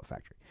the Chocolate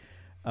Factory.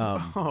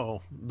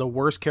 The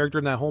worst character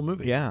in that whole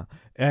movie. Yeah,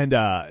 and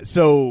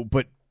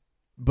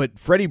But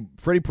Freddie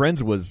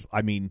Prinze was,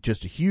 I mean,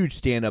 just a huge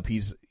stand-up.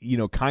 He's,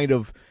 kind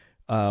of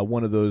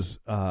one of those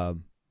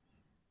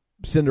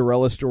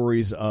Cinderella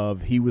stories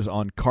of he was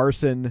on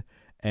Carson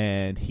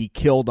and he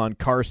killed on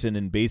Carson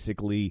and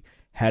basically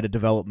had a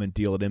development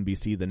deal at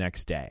NBC the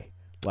next day.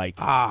 Like,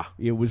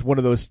 it was one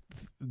of those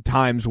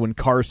times when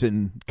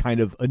Carson kind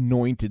of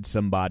anointed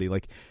somebody.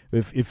 Like,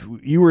 if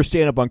you were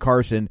stand-up on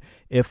Carson,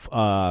 if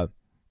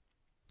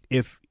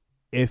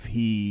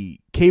he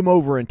came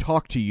over and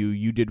talked to you,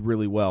 you did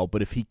really well.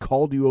 But if he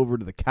called you over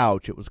to the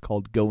couch, it was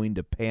called going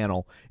to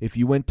panel. If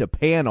you went to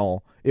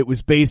panel, it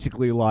was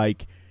basically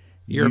like...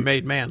 You're a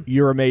made man.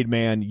 You're a made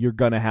man. You're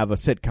going to have a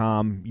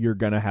sitcom. You're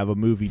going to have a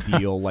movie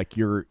deal. Like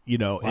you're,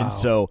 Wow. And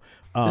so...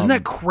 Isn't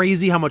that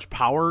crazy how much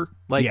power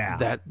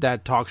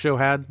that talk show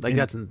had? Like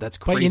that's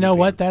crazy. But you know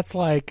what? That's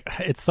like,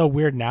 it's so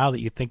weird now that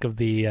you think of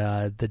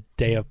the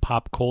day of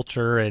pop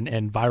culture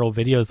and viral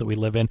videos that we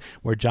live in,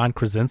 where John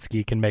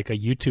Krasinski can make a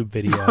YouTube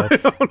video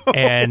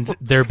and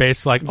they're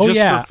basically like,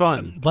 just for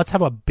fun. Let's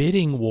have a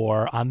bidding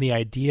war on the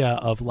idea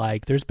of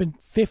like, there's been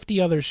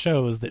 50 other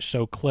shows that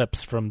show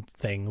clips from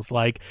things.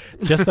 Like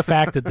just the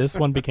fact that this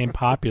one became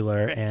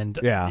popular and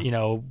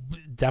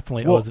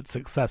definitely owes its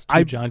success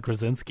to John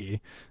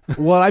Krasinski.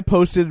 Well, I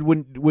posted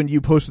when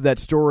you posted that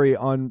story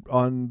on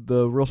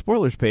the Real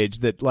Spoilers page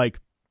that like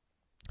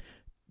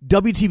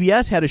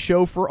WTBS had a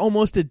show for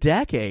almost a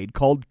decade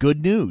called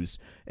Good News,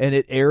 and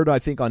it aired I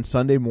think on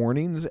Sunday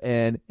mornings,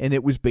 and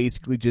it was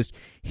basically just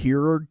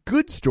here are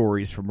good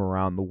stories from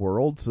around the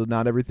world, so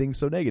not everything's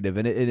so negative,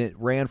 and it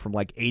ran from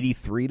like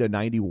 83 to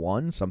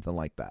 91, something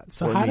like that.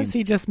 So how does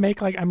he just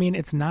make like? I mean,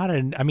 it's not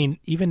an. I mean,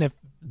 even if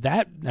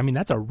that. I mean,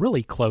 that's a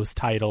really close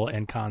title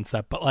and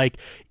concept, but like.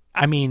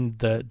 I mean,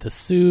 the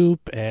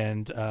Soup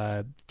and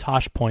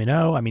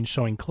Tosh.0, I mean,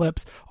 showing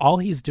clips, all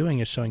he's doing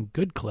is showing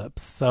good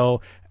clips.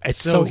 So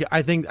it's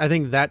I think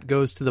that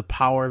goes to the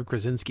power of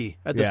Krasinski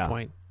at this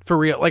point. For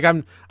real. Like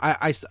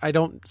I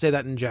don't say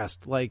that in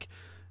jest. Like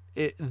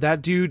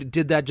that dude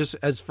did that just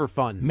as for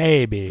fun.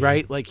 Maybe.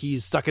 Right? Like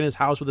he's stuck in his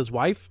house with his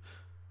wife.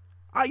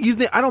 I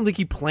don't think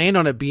he planned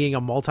on it being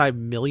a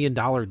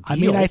multi-million-dollar deal. I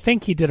mean, I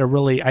think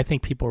I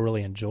think people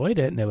really enjoyed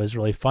it and it was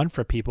really fun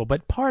for people.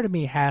 But part of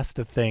me has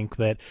to think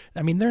that,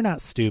 I mean, they're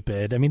not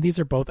stupid. I mean, these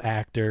are both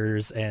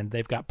actors and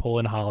they've got pull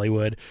in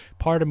Hollywood.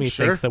 Part of me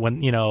thinks that when,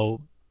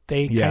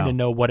 they kind of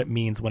know what it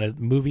means when a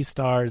movie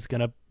star is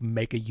going to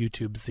make a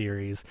YouTube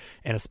series,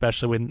 and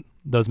especially when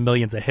those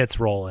millions of hits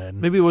roll in.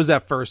 Maybe it was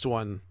that first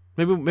one.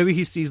 Maybe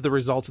he sees the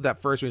results of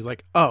that first one. He's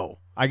like, oh,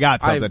 I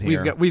got something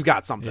here. We've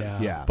got something.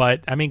 Yeah.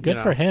 But I mean, good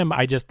for him.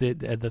 I just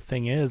the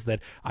thing is that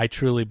I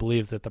truly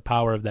believe that the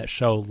power of that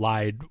show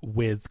lied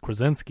with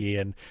Krasinski,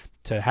 and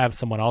to have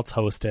someone else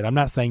host it. I'm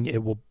not saying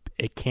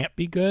it can't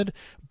be good,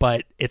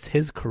 but it's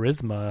his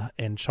charisma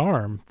and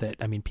charm that,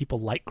 I mean, people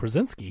like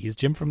Krasinski. He's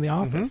Jim from The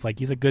Office. Mm-hmm. Like,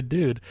 he's a good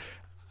dude.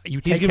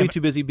 He's going to be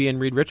too busy being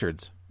Reed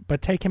Richards.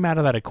 But take him out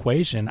of that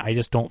equation. I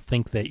just don't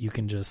think that you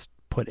can just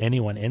put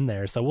anyone in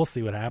there. So we'll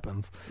see what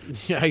happens.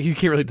 Yeah, you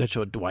can't really do that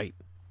show with Dwight.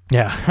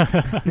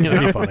 Yeah. It'd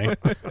be funny.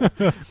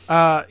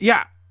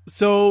 Yeah.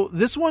 So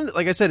this one,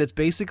 like I said, it's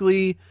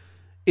basically,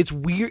 it's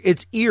weird.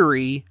 It's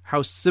eerie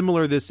how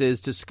similar this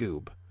is to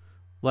Scoob.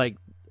 Like,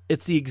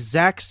 it's the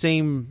exact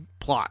same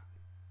plot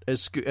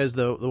as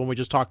the one we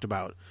just talked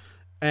about.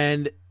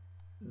 And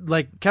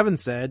like Kevin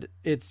said,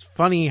 it's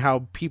funny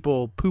how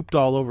people pooped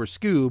all over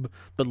Scoob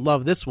but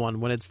love this one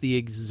when it's the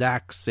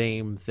exact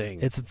same thing.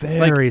 It's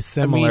very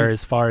similar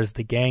as far as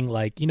the gang.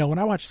 Like, when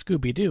I watch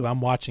Scooby-Doo, I'm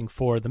watching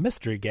for the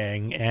mystery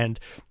gang, and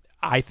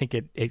I think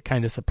it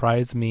kind of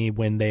surprised me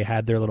when they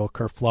had their little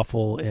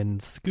kerfluffle in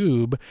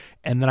Scoob,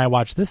 and then I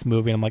watched this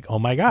movie and I'm like, oh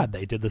my god,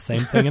 they did the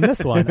same thing in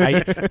this one.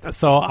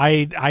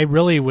 I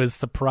really was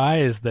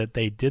surprised that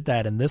they did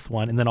that in this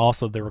one, and then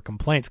also there were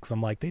complaints because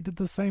I'm like, they did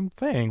the same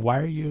thing. Why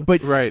are you?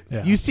 But right,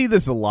 you see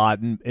this a lot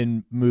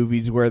in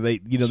movies where they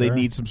they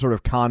need some sort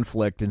of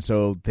conflict, and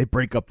so they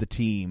break up the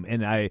team,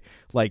 and I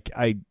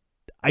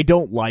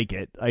don't like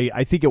it.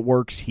 I think it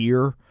works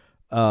here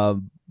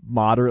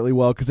moderately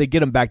well because they get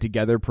them back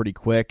together pretty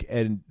quick,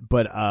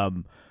 but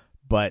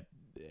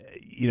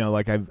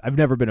like I've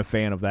never been a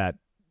fan of that.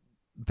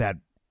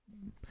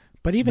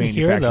 But even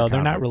here though,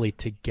 they're not really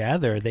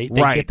together. They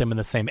right. get them in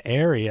the same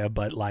area,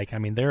 but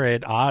they're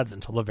at odds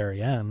until the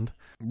very end.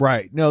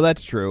 Right. No,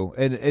 that's true.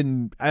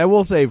 And I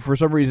will say for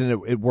some reason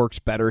it works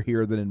better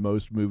here than in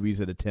most movies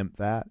that attempt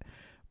that.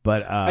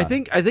 But I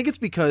think it's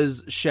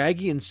because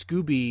Shaggy and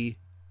Scooby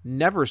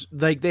never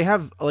they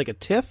have like a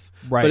tiff,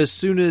 right. But as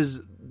soon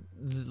as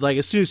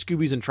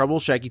Scooby's in trouble,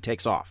 Shaggy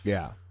takes off.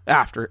 Yeah.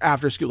 After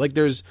Scooby, like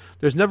there's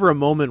never a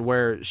moment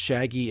where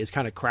Shaggy is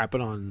kind of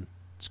crapping on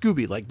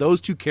Scooby. Like those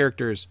two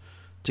characters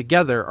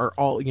together are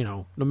all,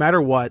 no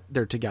matter what,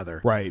 they're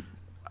together. Right.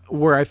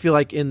 Where I feel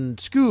like in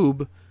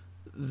Scoob,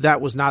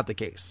 that was not the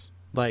case.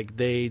 Like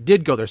they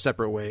did go their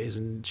separate ways,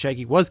 and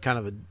Shaggy was kind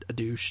of a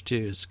douche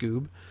to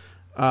Scoob.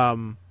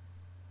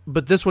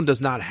 But this one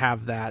does not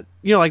have that.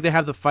 Like they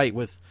have the fight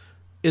with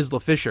Isla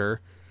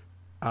Fisher,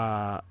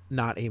 not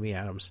Amy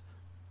Adams.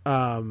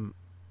 And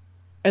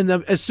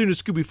then as soon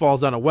as Scooby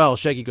falls down a well,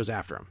 Shaggy goes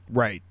after him.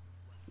 Right.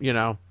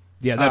 Yeah,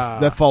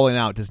 that falling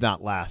out does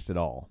not last at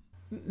all.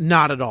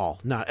 Not at all.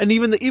 Not. And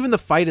even the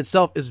fight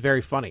itself is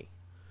very funny.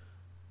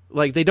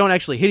 Like they don't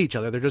actually hit each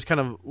other. They're just kind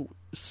of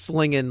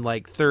slinging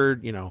like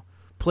third,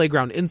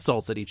 playground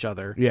insults at each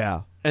other.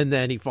 Yeah. And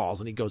then he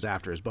falls and he goes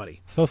after his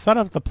buddy. So set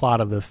up the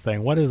plot of this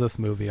thing. What is this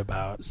movie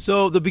about?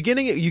 So the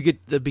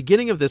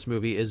beginning of this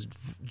movie is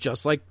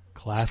just like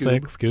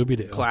classic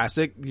Scooby-Doo.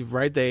 Classic,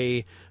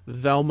 right?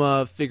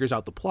 Velma figures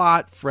out the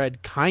plot.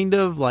 Fred kind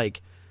of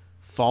like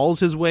falls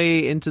his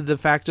way into the de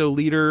facto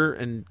leader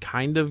and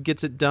kind of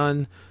gets it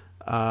done.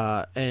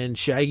 And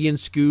Shaggy and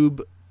Scoob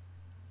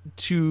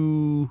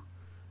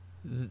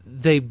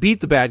they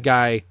beat the bad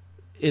guy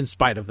in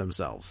spite of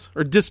themselves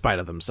or despite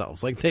of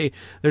themselves. Like they're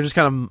just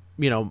kind of,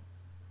 not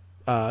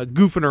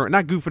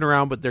goofing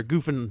around, but they're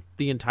goofing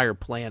the entire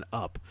plan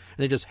up,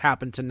 and they just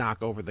happen to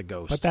knock over the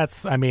ghost. But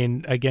that's,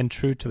 again,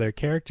 true to their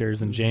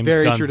characters and James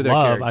very Gunn's true to their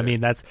love.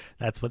 character.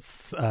 That's what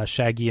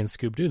Shaggy and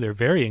Scoob do. They're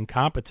very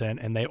incompetent,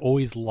 and they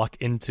always luck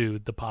into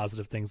the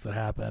positive things that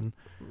happen.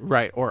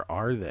 Right, or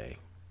are they?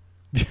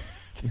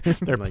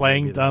 They're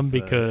playing dumb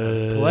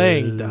because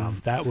playing dumb.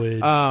 That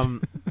would.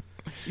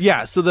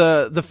 Yeah. So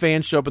the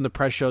fans show up and the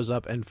press shows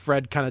up, and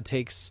Fred kind of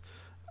takes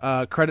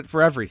credit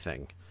for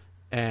everything,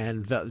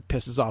 and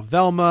pisses off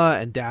Velma,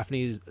 and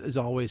Daphne is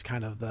always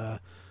kind of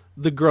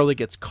the girl that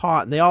gets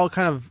caught, and they all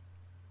kind of,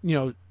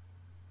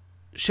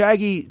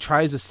 Shaggy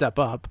tries to step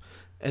up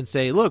and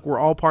say, look, we're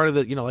all part of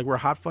the, like we're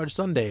Hot Fudge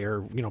Sundae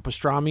or,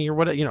 pastrami or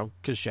whatever,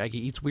 because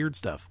Shaggy eats weird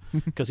stuff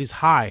because he's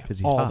high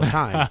all the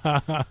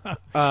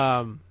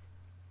time.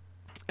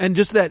 And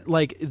just that,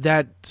 like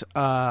that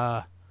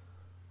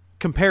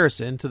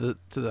comparison to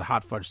the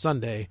Hot Fudge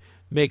Sundae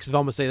makes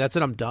Velma say, that's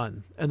it, I'm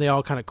done. And they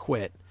all kind of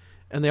quit.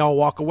 And they all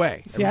walk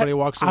away. See, everybody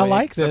walks away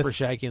like except this. for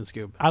Shaggy and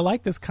Scoob. I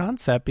like this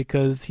concept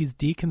because he's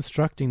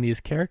deconstructing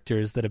these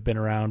characters that have been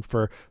around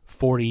for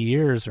 40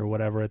 years or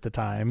whatever at the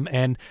time,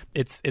 and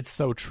it's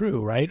so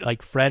true, right?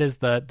 Like Fred is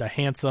the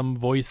handsome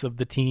voice of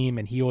the team,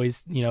 and he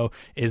always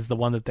is the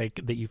one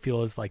that you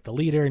feel is like the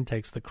leader and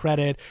takes the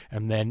credit.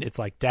 And then it's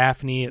like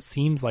Daphne. It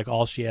seems like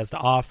all she has to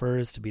offer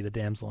is to be the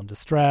damsel in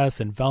distress,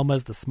 and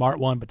Velma's the smart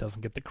one but doesn't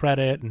get the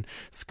credit. And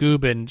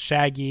Scoob and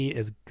Shaggy,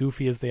 as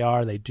goofy as they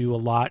are, they do a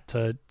lot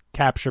to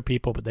capture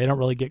people, but they don't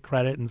really get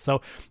credit. And so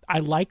I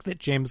like that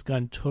James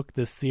Gunn took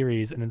this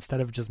series, and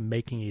instead of just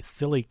making a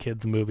silly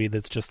kids movie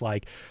that's just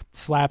like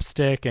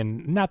slapstick,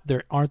 and not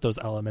there aren't those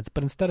elements,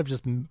 but instead of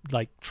just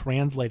like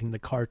translating the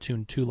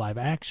cartoon to live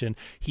action,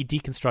 he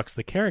deconstructs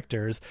the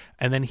characters,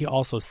 and then he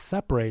also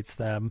separates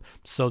them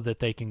so that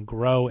they can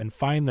grow and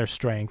find their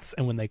strengths,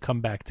 and when they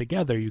come back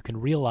together you can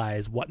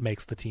realize what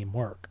makes the team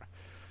work.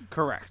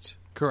 Correct.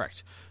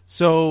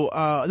 So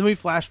then we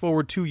flash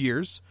forward 2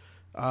 years.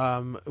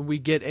 We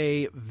get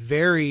a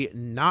very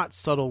not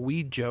subtle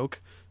weed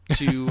joke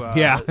to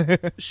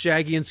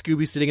Shaggy and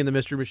Scooby sitting in the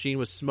mystery machine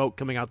with smoke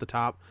coming out the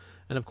top,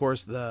 and of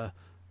course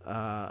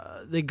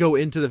they go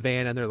into the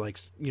van and they're like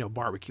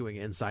barbecuing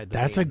inside the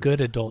That's van. a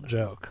good adult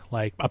joke,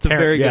 like a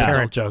very good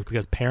parent joke,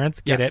 because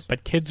parents get it,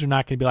 but kids are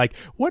not going to be like,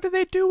 what are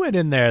they doing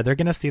in there? They're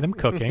going to see them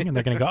cooking and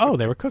they're going to go, oh,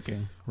 they were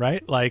cooking,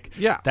 right? Like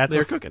they're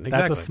cooking. Exactly.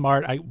 That's a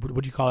smart.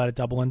 Would you call that a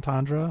double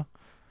entendre?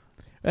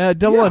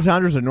 Double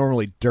entendres are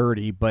normally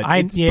dirty, but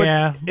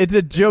it's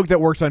a joke that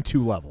works on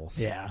two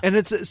levels. Yeah, and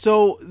it's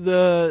so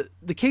the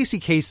Casey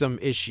Kasem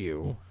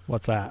issue.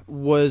 What's that?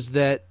 Was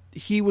that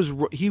he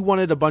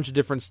wanted a bunch of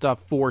different stuff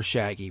for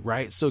Shaggy,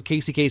 right? So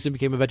Casey Kasem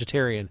became a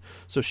vegetarian,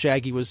 so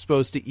Shaggy was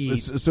supposed to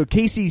eat. So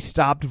Casey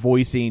stopped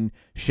voicing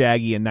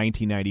Shaggy in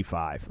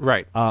 1995,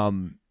 right?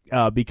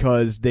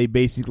 Because they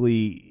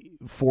basically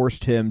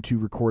forced him to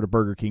record a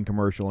Burger King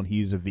commercial, and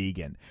he's a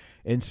vegan,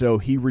 and so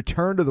he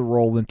returned to the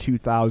role in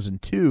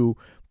 2002.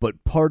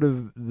 But part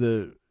of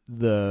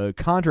the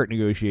contract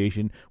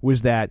negotiation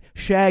was that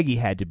Shaggy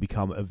had to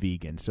become a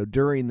vegan. So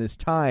during this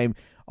time,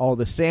 all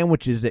the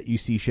sandwiches that you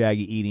see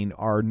Shaggy eating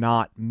are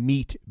not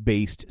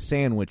meat-based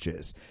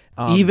sandwiches.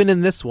 Even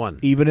in this one.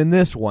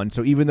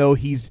 So even though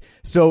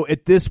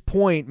at this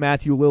point,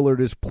 Matthew Lillard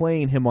is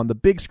playing him on the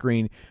big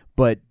screen,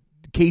 but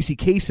Casey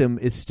Kasem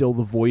is still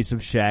the voice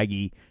of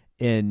Shaggy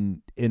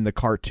in the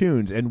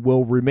cartoons and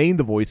will remain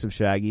the voice of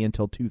Shaggy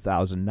until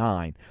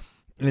 2009.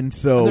 And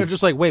they're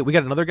just like, wait, we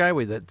got another guy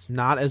that's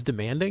not as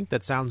demanding,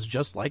 that sounds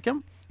just like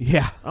him?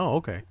 Yeah. Oh,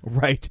 okay.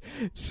 Right.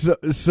 So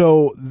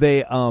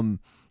they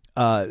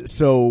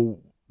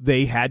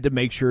had to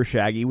make sure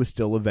Shaggy was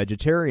still a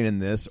vegetarian in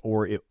this,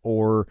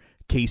 or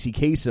Casey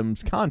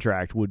Kasem's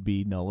contract would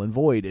be null and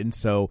void. And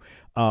so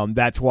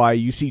that's why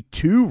you see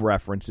two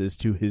references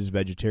to his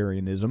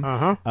vegetarianism,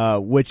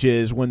 which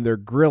is when they're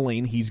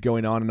grilling, he's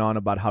going on and on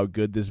about how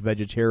good this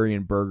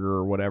vegetarian burger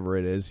or whatever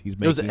it is he's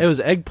making. It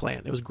was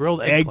eggplant. It was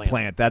grilled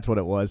eggplant. That's what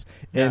it was.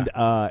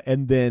 Yeah.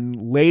 And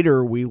then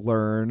later we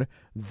learn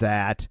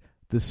that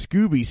the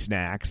Scooby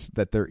snacks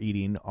that they're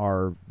eating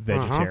are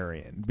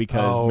vegetarian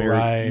because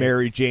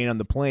Mary Jane on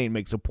the plane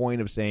makes a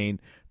point of saying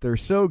they're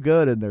so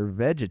good and they're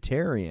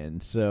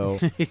vegetarian. So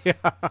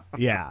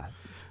yeah.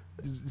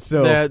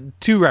 So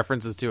two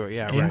references to it.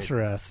 Yeah.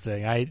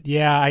 Interesting. Right.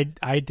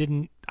 I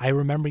didn't. I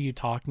remember you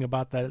talking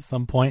about that at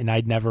some point, and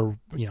I'd never,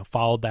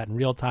 followed that in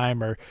real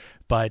time.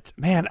 But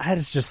man, that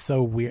is just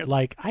so weird.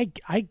 Like, I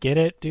get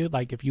it, dude.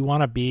 Like, if you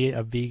want to be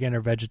a vegan or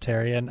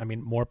vegetarian, I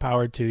mean, more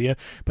power to you.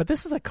 But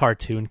this is a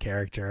cartoon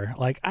character.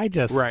 Like, I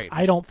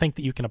don't think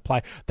that you can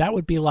apply. That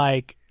would be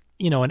like,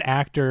 an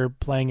actor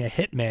playing a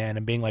hitman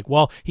and being like,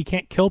 well, he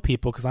can't kill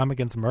people because I'm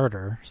against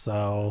murder.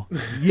 So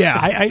yeah,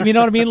 I you know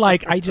what I mean?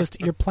 Like,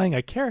 you're playing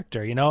a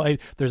character,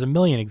 there's a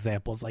million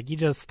examples. Like,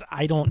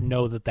 I don't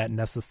know that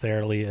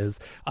necessarily is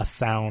a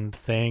sound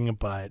thing,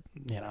 but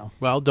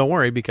Well, don't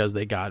worry, because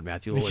they got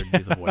Matthew Lillard to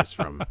be the voice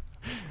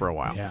for a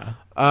while.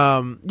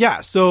 Yeah.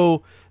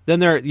 So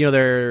then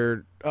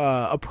they're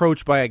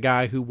approached by a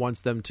guy who wants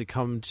them to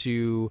come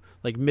to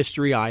like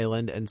Mystery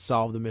Island and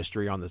solve the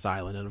mystery on this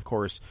island. And of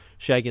course,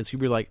 Shaggy and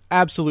Scooby are like,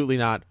 absolutely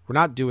not. We're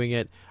not doing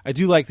it. I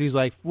do like that he's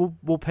like,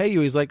 we'll pay you.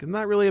 He's like,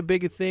 not really a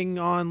big thing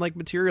on like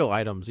material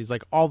items. He's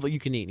like, all that you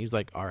can eat. And he's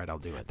like, all right, I'll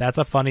do it. That's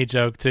a funny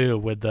joke too,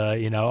 with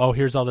the, oh,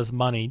 here's all this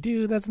money.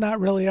 Dude, that's not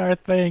really our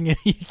thing.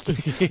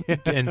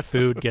 And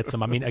food gets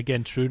him. I mean,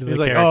 again, true to the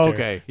character. Oh,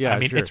 okay. Yeah, I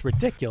mean, sure. It's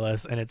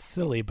ridiculous and it's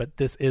silly, but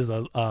this is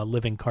a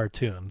living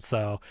cartoon.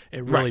 So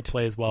it really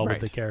plays well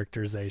with the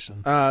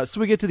characterization. So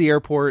we get to the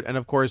airport, and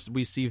of course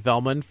we see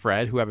Velma and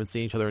Fred, who haven't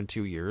seen each other in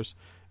 2 years,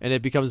 and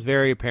it becomes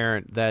very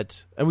apparent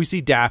that, and we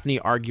see Daphne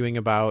arguing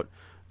about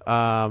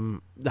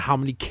how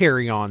many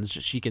carry-ons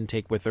she can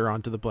take with her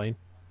onto the plane.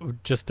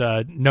 Just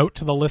a note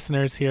to the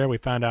listeners here, we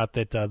found out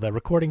that the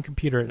recording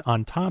computer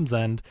on Tom's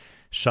end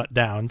shut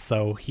down,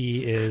 so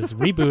he is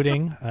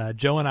rebooting.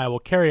 Joe and I will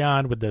carry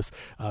on with this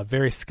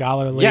very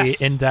scholarly,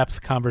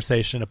 in-depth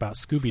conversation about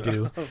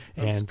Scooby-Doo,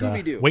 and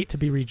Scooby-Doo. Wait to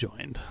be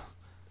rejoined.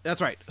 That's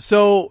right.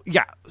 So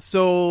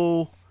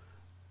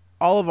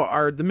all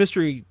of the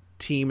mystery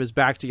team is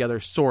back together,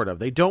 sort of.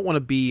 They don't want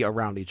to be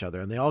around each other,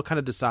 and they all kind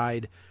of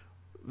decide.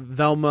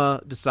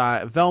 Velma,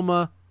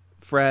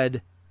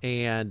 Fred,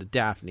 and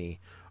Daphne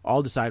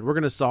all decide we're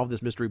going to solve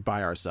this mystery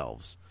by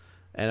ourselves.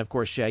 And of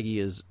course, Shaggy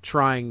is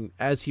trying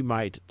as he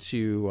might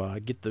to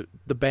get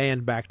the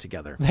band back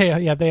together.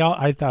 They all.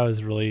 I thought it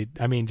was really,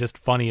 just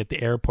funny at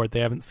the airport. They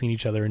haven't seen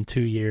each other in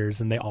 2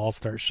 years, and they all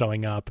start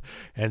showing up.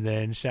 And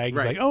then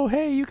Shaggy's like, "Oh,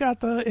 hey, you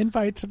got the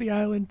invite to the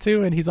island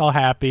too," and he's all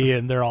happy,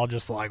 and they're all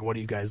just like, "What are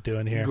you guys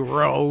doing here?"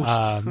 Gross.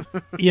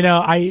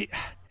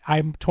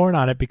 I'm torn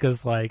on it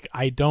because, like,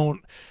 I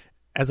don't.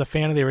 As a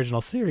fan of the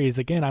original series,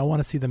 again, I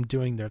want to see them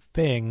doing their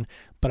thing,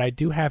 but I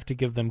do have to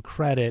give them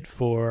credit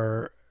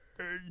for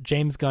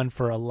James Gunn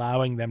for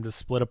allowing them to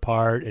split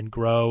apart and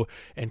grow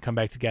and come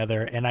back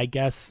together. And I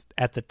guess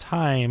at the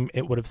time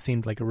it would have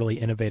seemed like a really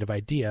innovative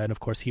idea, and of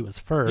course he was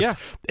first.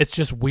 It's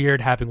just weird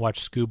having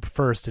watched Scoob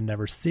first and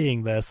never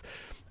seeing this.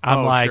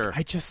 I'm sure.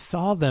 I just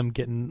saw them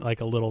getting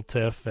like a little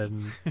tiff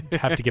and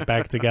have to get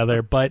back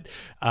together. But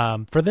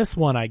for this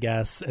one, I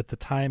guess at the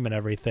time and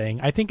everything,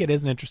 I think it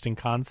is an interesting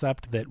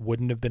concept that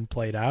wouldn't have been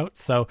played out.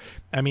 So,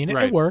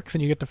 it works,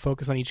 and you get to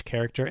focus on each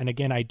character. And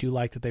again, I do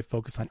like that they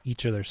focus on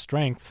each of their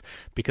strengths,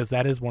 because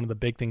that is one of the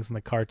big things in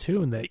the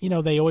cartoon, that,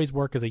 they always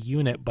work as a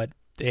unit, but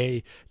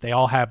they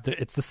all have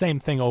it's the same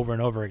thing over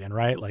and over again,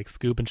 right? Like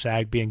Scoop and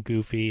Shag being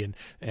goofy,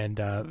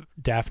 and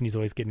Daphne's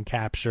always getting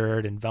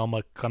captured, and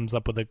Velma comes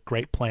up with a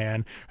great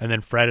plan, and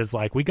then Fred is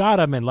like, we got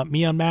him, and let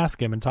me unmask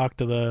him and talk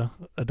to the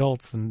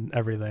adults and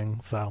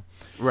everything. So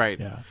right.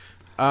 Yeah.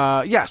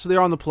 So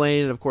they're on the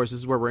plane, and of course, this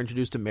is where we're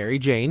introduced to Mary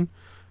Jane,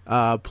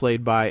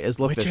 played by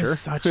Isla Fisher.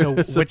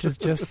 Which is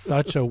just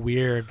such a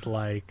weird,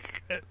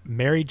 like,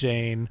 Mary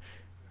Jane,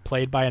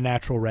 played by a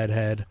natural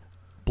redhead,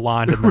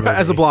 blonde in the movie.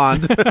 As a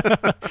blonde.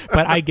 But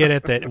I get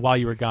it that while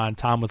you were gone,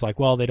 Tom was like,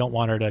 well, they don't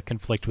want her to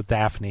conflict with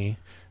Daphne,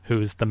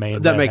 who's the main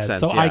redhead. Makes sense,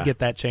 so yeah. I get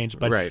that change,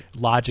 but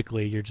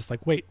logically you're just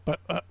like, wait, but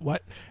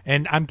what?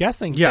 And I'm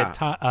guessing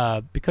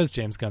that because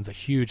James Gunn's a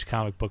huge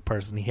comic book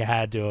person, he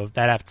had to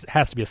have,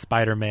 has to be a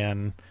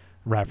Spider-Man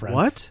reference.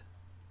 What?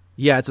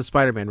 Yeah, it's a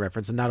Spider-Man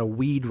reference and not a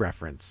weed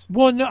reference.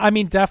 Well, no, I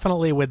mean,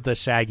 definitely with the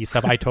Shaggy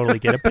stuff, I totally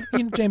get it. But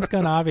James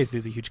Gunn obviously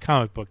is a huge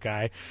comic book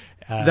guy.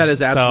 That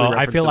is absolutely. So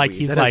I feel like weed.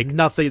 he's that like has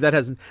nothing. That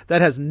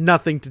has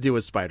nothing to do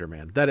with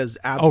Spider-Man. That is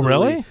absolutely.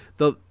 Oh,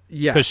 really?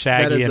 Yes, because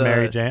Shaggy and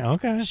Mary Jane.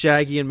 Okay,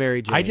 Shaggy and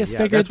Mary Jane. I just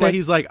figured that's why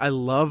he's like, I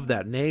love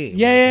that name.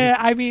 Yeah.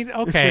 I mean,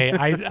 okay,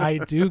 I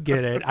do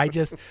get it.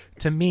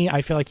 To me,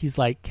 I feel like he's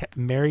like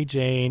Mary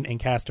Jane and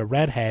cast a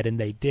redhead, and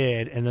they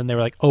did, and then they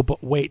were like, oh,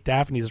 but wait,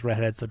 Daphne's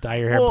redhead, so dye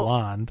your hair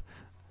blonde.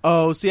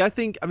 Oh, see, I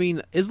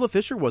mean, Isla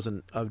Fisher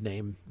wasn't a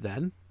name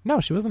then. No,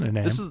 she wasn't a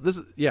name. This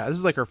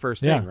is like her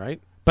first name, right?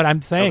 But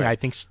I'm saying,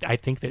 okay. I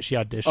think that she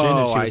auditioned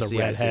and she was a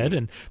redhead,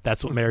 and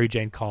that's what Mm-hmm. Mary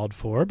Jane called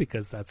for,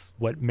 because that's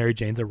what Mary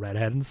Jane's a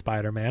redhead in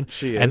Spider-Man.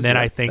 She is, and then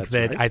right. I think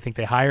That's right. I think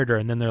they hired her,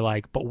 and then they're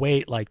like, but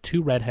wait, like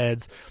 2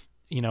 redheads,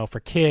 for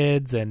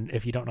kids, and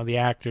if you don't know the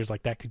actors,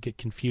 like that could get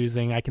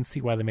confusing. I can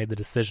see why they made the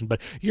decision, but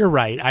you're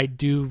right. I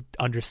do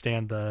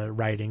understand the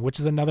writing,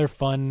 which is another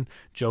fun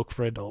joke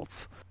for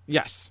adults.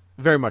 Yes,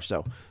 very much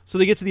so. So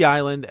they get to the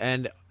island,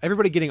 and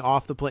everybody getting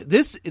off the plane.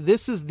 This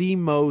is the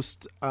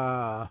most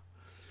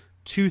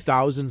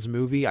 2000s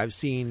movie I've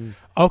seen.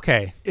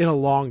 Okay, in a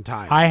long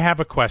time. I have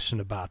a question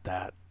about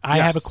that. I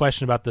have a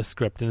question about the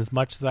script, and as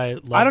much as I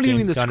love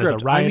James Gunn as a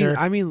writer,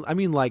 I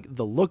mean like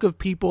the look of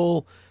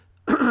people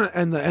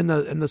and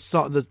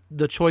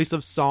the choice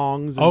of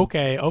songs.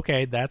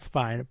 Okay, that's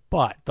fine.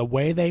 But the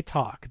way they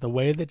talk, the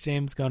way that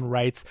James Gunn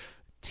writes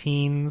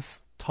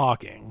teens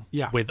talking,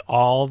 with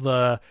all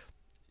the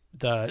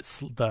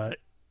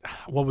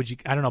what would you,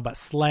 I don't know about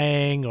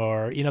slang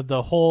or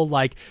the whole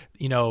dog,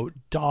 you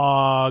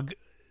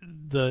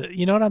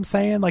know what I'm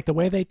saying, like the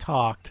way they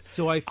talked.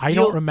 So I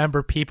don't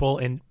remember people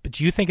but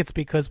do you think it's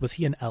because was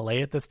he in LA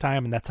at this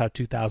time and that's how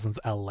 2000s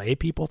LA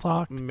people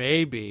talked?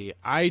 Maybe.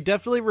 I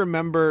definitely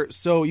remember.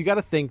 So you got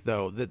to think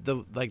though that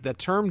the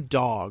term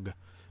dog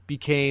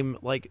became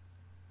like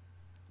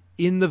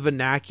in the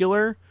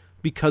vernacular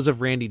because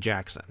of Randy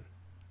Jackson.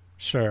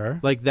 Sure.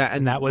 Like that,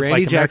 and that was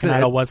Randy like Jackson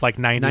American Idol was like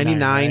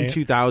 99, right?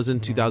 2000,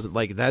 2000.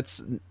 Like this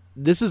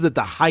is at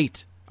the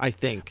height, I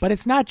think. But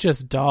it's not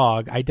just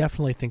dog. I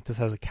definitely think this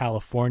has a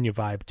California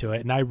vibe to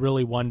it, and I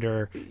really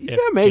wonder if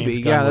maybe.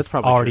 James Gunn that's was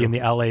probably already true. in the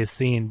LA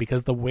scene,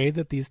 because the way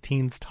that these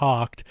teens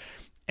talked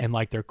and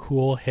like their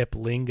cool hip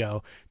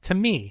lingo, to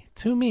me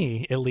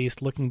at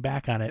least, looking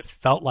back on it,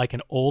 felt like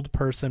an old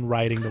person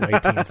writing the way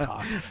teens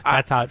talked.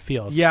 That's how it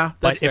feels. Yeah,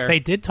 that's but if fair. they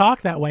did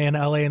talk that way in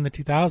LA in the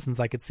 2000s,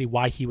 I could see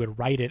why he would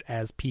write it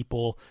as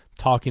people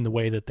talking the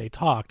way that they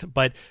talked.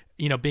 But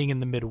being in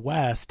the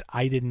Midwest,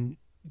 I didn't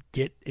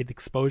get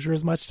exposure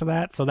as much to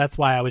that, so that's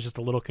why I was just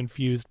a little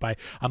confused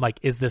I'm like,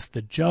 is this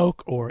the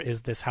joke or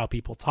is this how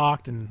people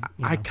talked? And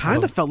I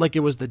kind of felt like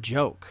it was the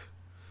joke,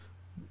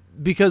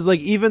 because like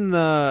even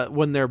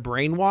when they're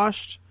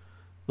brainwashed,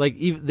 like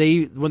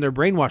when they're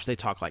brainwashed they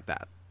talk like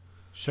that.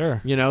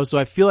 Sure. So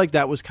I feel like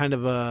that was kind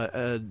of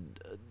a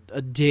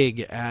dig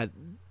at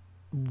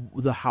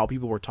how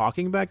people were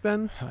talking back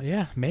then.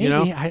 Yeah, maybe.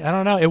 I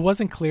don't know. It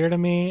wasn't clear to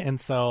me, and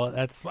so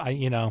that's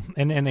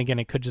and again,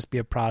 it could just be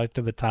a product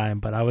of the time,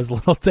 but I was a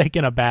little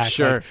taken aback.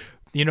 Sure.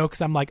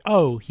 Because I'm like,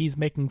 oh, he's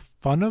making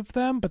fun of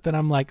them, but then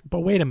I'm like,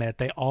 but wait a minute,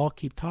 they all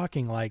keep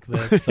talking like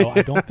this, so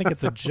I don't think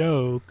it's a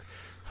joke.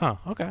 Huh,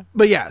 okay.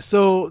 But yeah,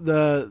 so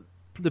the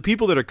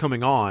people that are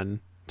coming on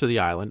to the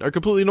island are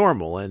completely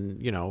normal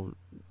and,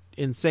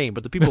 insane,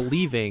 but the people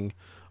leaving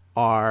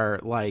are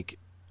like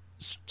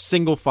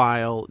single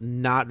file,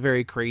 not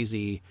very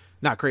crazy,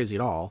 not crazy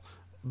at all,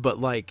 but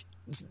like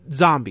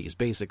zombies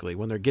basically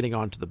when they're getting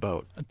onto the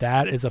boat.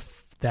 That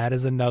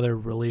is another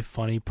really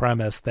funny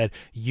premise, that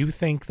you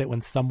think that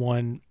when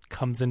someone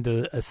comes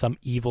into some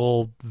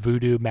evil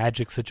voodoo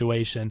magic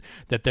situation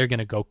that they're going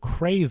to go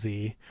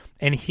crazy,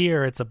 and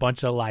here it's a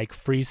bunch of like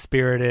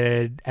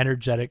free-spirited,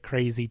 energetic,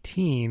 crazy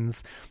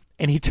teens,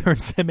 and he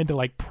turns them into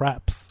like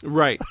preps.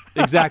 Right.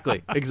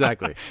 Exactly.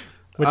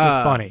 Which is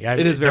funny.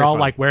 It is very They're all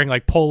funny. like wearing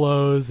like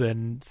polos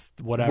and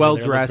whatever. Well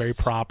They look dressed, very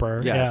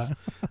proper. Yes.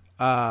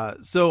 Yeah.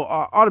 So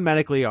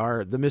automatically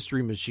the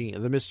Mystery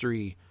Machine, the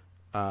Mystery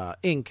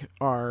Inc.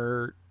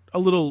 are a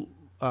little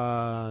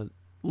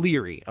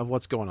leery of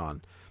what's going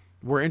on.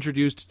 We're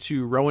introduced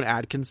to Rowan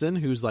Atkinson,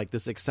 who's like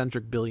this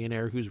eccentric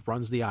billionaire who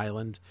runs the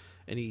island,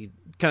 and he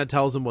kind of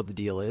tells them what the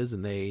deal is,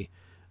 and they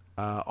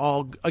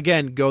all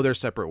again go their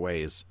separate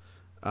ways.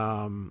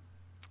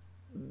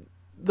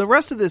 The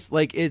rest of this,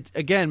 like, it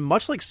again,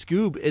 much like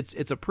Scoob,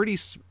 it's a pretty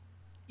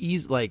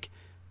easy, like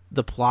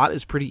the plot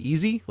is pretty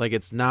easy. Like,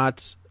 it's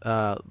not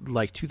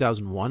like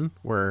 2001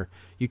 where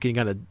you can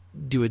kind of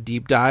do a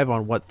deep dive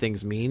on what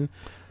things mean.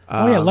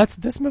 Oh yeah,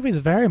 this movie is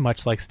very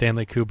much like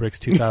Stanley Kubrick's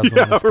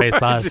 2001: A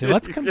Space Odyssey.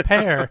 Let's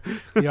compare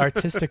the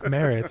artistic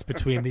merits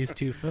between these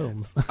two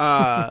films.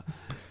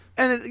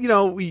 And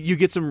you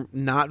get some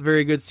not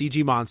very good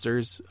CG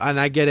monsters, and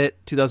I get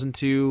it.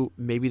 2002,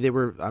 maybe they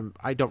were.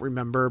 I don't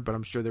remember, but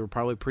I'm sure they were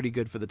probably pretty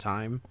good for the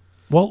time.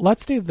 Well,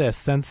 let's do this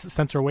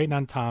since we're waiting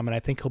on Tom, and I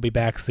think he'll be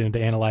back soon to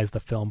analyze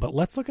the film. But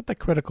let's look at the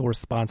critical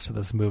response to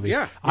this movie.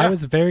 Yeah. I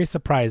was very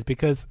surprised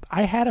because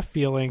I had a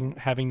feeling,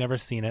 having never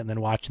seen it and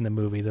then watching the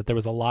movie, that there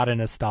was a lot of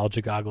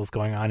nostalgia goggles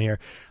going on here.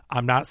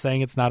 I'm not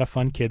saying it's not a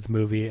fun kids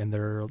movie, and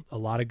there are a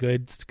lot of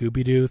good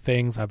Scooby-Doo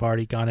things. I've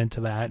already gone into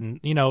that, and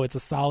it's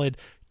a solid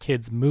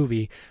kids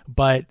movie.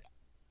 But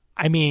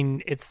I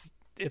mean, it's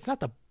not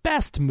the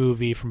best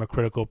movie from a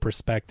critical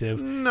perspective.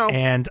 No.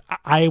 And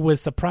I was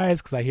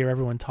surprised because I hear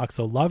everyone talk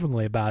so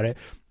lovingly about it.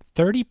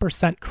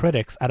 30%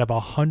 critics out of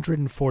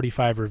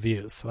 145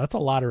 reviews. So that's a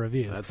lot of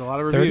reviews. That's a lot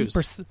of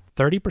reviews.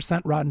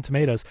 30% Rotten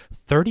Tomatoes,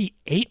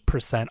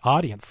 38%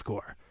 audience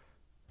score.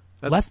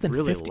 That's less than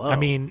really 50. low. I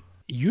mean,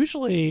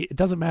 usually it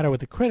doesn't matter what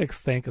the critics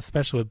think,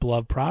 especially with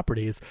beloved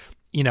properties.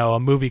 A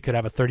movie could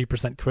have a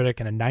 30% critic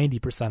and a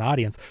 90%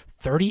 audience.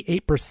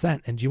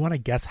 38%. And do you want to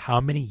guess how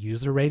many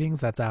user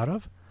ratings that's out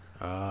of?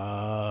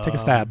 Take a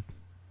stab.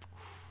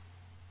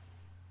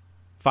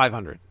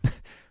 500.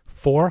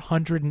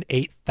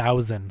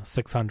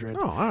 408,600.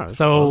 Oh, all right.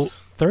 So Close.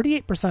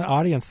 38%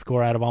 audience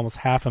score out of almost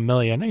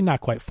 500,000,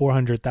 not quite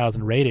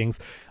 400,000 ratings.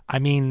 I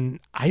mean,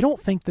 I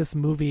don't think this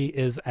movie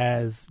is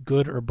as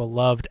good or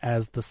beloved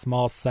as the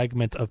small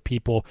segment of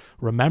people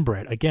remember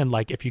it. Again,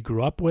 like if you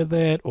grew up with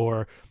it,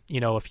 or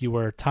if you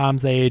were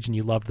Tom's age and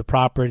you loved the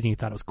property and you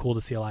thought it was cool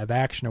to see a live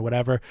action or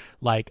whatever,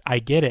 like I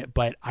get it.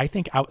 But I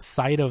think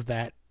outside of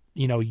that,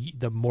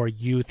 the more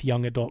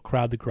young adult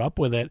crowd that grew up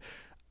with it,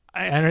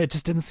 and it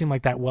just didn't seem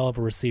like that well of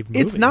a received movie.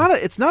 It's not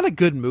a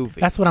good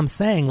movie. That's what I'm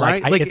saying.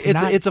 Right?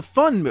 It's a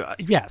fun movie.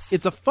 Yes,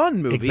 it's a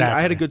fun movie. Exactly.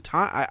 I had a good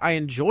time. I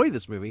enjoy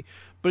this movie,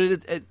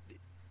 but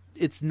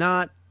it's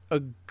not a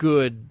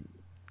good,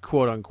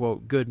 quote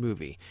unquote, good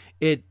movie.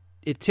 It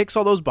ticks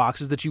all those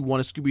boxes that you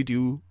want a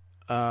Scooby-Doo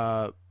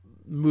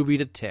movie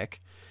to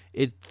tick.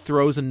 It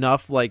throws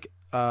enough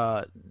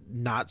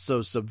not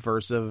so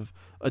subversive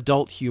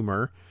adult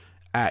humor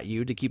at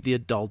you to keep the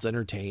adults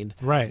entertained.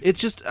 Right. It's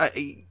just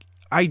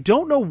I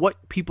don't know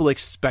what people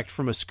expect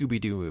from a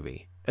Scooby-Doo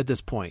movie at this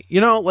point.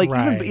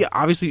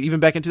 Right. Even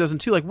back in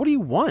 2002, what do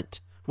you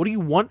want? What do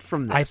you want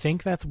from this? I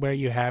think that's where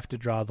you have to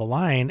draw the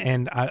line.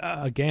 And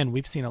again,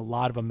 we've seen a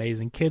lot of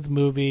amazing kids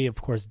movie. Of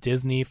course,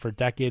 Disney for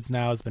decades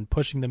now has been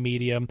pushing the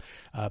medium.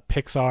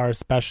 Pixar,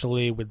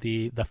 especially with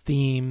the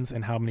themes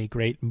and how many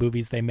great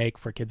movies they make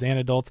for kids and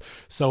adults.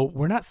 So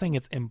we're not saying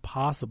it's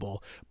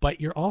impossible,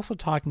 but you're also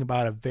talking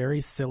about a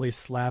very silly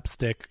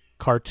slapstick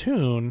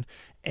cartoon.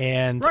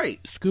 And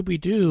right.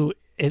 Scooby-Doo,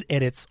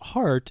 at its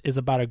heart, is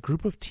about a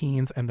group of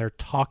teens and their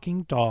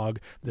talking dog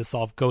that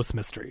solve ghost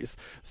mysteries.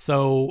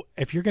 So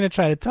if you're going to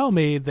try to tell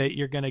me that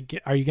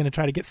are you going to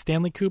try to get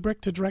Stanley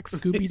Kubrick to direct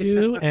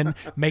Scooby-Doo and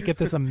make it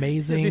this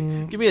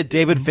amazing... Give me a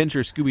David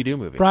Fincher Scooby-Doo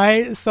movie.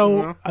 Right?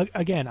 So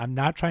again, I'm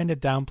not trying to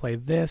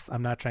downplay this.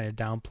 I'm not trying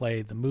to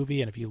downplay the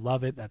movie. And if you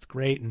love it, that's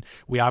great. And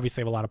we obviously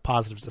have a lot of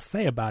positives to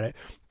say about it.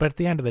 But at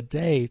the end of the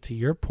day, to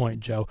your point,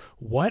 Joe,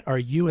 what are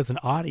you as an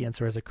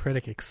audience or as a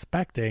critic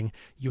expecting?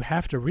 You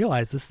have to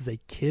realize this is a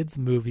kids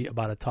movie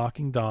about a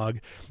talking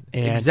dog,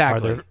 and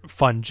exactly. Are there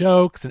fun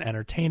jokes and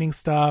entertaining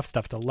stuff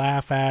to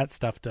laugh at,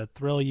 stuff to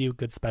thrill you,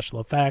 good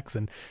special effects,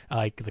 and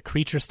the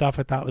creature stuff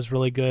I thought was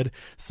really good.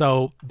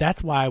 So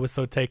that's why I was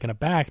so taken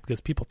aback,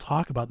 because people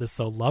talk about this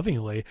so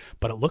lovingly,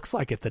 but it looks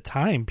like at the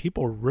time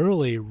people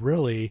really,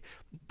 really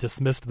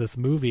dismissed this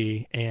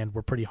movie and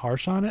were pretty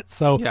harsh on it.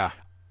 So yeah.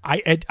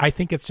 I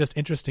think it's just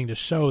interesting to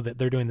show that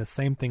they're doing the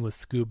same thing with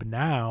Scoob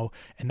now,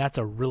 and that's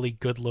a really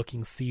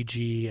good-looking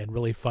CG and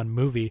really fun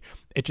movie.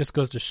 It just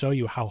goes to show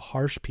you how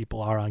harsh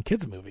people are on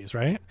kids' movies,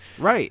 right?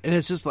 Right, and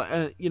it's just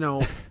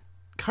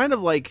kind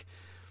of like,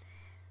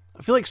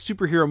 I feel like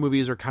superhero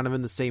movies are kind of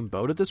in the same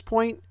boat at this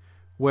point,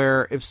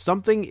 where if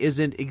something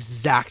isn't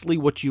exactly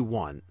what you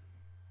want,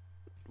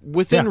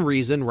 within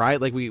reason, right?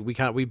 Like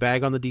we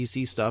bag on the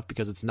DC stuff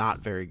because it's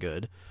not very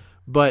good.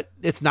 But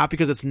it's not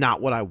because it's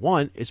not what I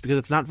want. It's because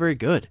it's not very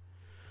good.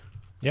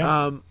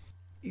 Yeah.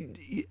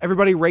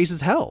 Everybody raises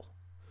hell.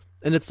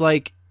 And it's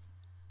like,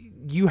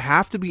 you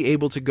have to be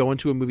able to go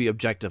into a movie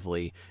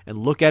objectively and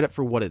look at it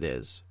for what it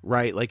is,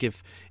 right? Like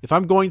if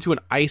I'm going to an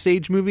Ice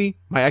Age movie,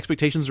 my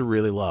expectations are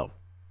really low.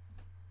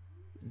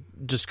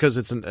 Just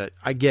because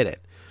I get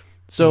it.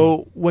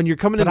 So when you're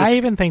coming in, I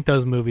even think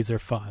those movies are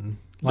fun.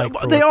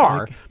 They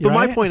are, but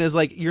right? my point is,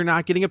 you're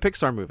not getting a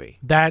Pixar movie.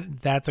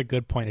 That's a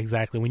good point,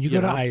 exactly. When you go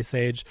to Ice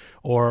Age,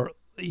 or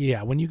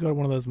when you go to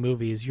one of those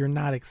movies, you're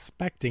not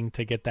expecting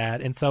to get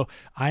that. And so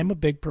I'm a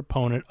big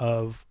proponent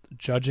of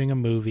judging a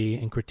movie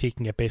and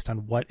critiquing it based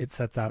on what it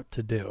sets out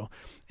to do.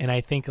 And I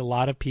think a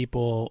lot of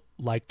people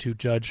like to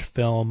judge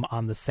film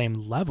on the same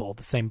level,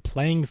 the same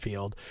playing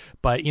field.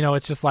 But,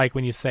 it's just like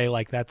when you say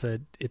like it's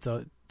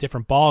a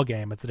different ball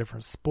game, it's a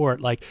different sport.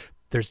 Like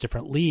there's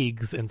different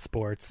leagues in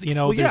sports,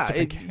 Well, there's yeah,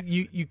 different...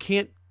 you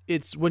can't.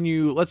 It's when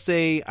you, let's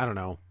say, I don't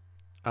know,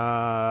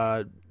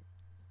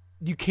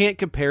 you can't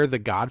compare The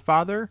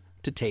Godfather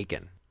to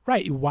Taken.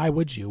 Right. Why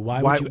would you?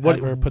 Why would you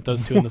ever put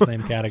those two in the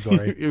same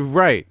category?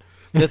 Right.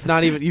 That's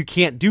not even, you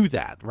can't do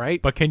that,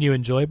 right? But can you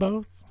enjoy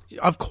both?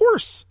 Of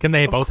course. Can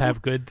they both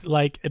have good,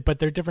 but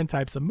they're different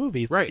types of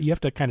movies. Right. You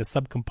have to kind of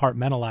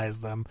subcompartmentalize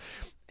them.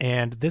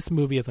 And this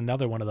movie is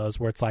another one of those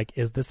where it's like,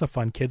 is this a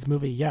fun kids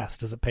movie? Yes.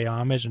 Does it pay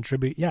homage and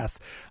tribute? Yes.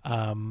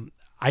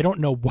 I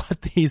don't know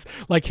what these,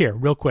 like here,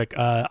 real quick,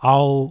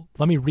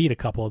 let me read a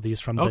couple of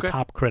these from the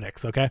top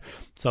critics, okay?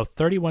 So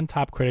 31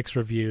 top critics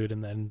reviewed,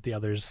 and then the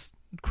others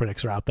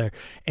critics are out there.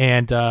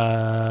 And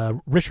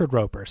Richard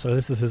Roper, so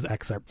this is his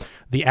excerpt.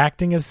 The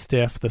acting is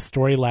stiff, the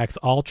story lacks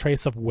all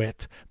trace of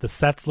wit, the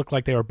sets look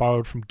like they were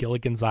borrowed from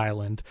Gilligan's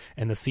Island,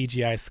 and the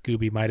CGI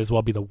Scooby might as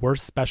well be the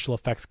worst special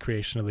effects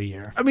creation of the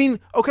year. I mean,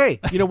 okay,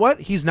 you know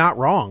what? He's not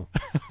wrong.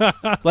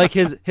 Like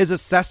his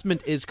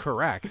assessment is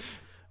correct,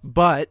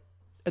 but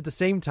at the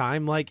same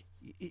time, like,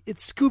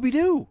 it's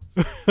Scooby-Doo.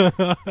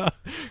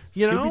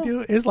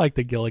 Scooby-Doo is like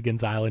the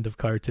Gilligan's Island of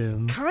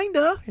cartoons.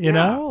 Kinda. You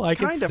know?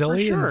 Like, it's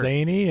silly and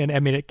zany, and I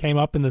mean, it came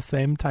up in the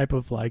same type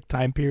of like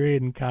time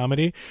period and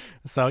comedy.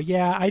 So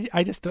yeah,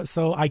 I guess to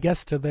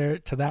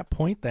that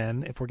point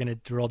then, if we're gonna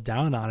drill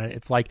down on it,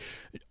 it's like,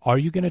 are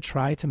you gonna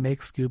try to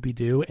make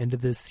Scooby-Doo into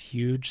this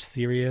huge,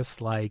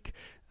 serious, like,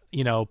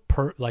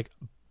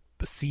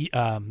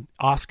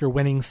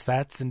 Oscar-winning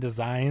sets and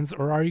designs,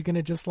 or are you going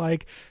to just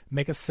like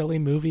make a silly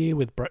movie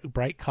with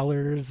bright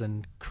colors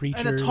and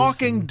creatures and a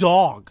talking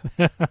dog?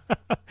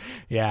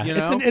 Yeah,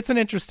 it's an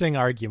interesting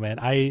argument.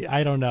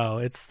 I don't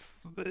know.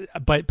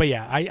 But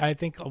yeah, I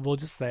think we'll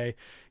just say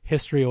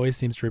history always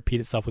seems to repeat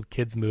itself with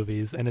kids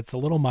movies, and it's a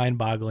little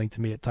mind-boggling to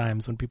me at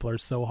times when people are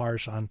so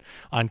harsh on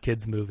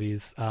kids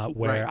movies.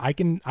 Where right.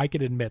 I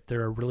can admit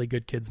there are really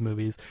good kids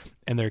movies,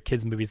 and there are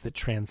kids movies that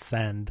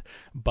transcend,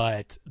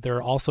 but there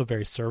are also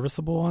very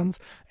serviceable ones.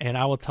 And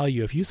I will tell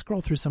you, if you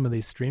scroll through some of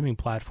these streaming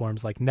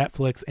platforms like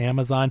Netflix,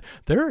 Amazon,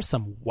 there are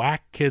some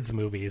whack kids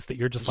movies that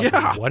you're just like,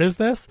 what is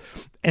this?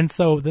 And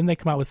so then they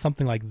come out with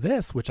something like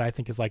this, which I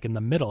think is like in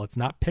the middle. It's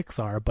not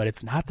Pixar, but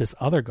it's not this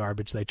other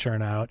garbage they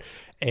churn out.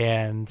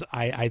 And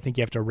I think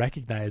you have to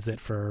recognize it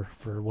for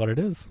what it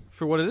is.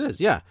 For what it is,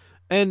 yeah.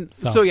 And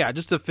so yeah,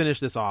 just to finish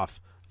this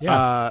off,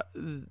 our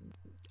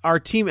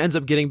team ends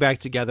up getting back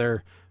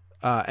together.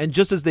 And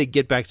just as they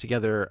get back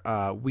together,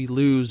 we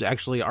lose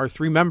actually our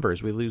three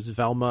members. We lose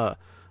Velma,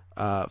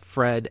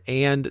 Fred,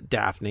 and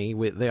Daphne.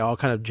 They all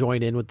kind of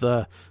join in with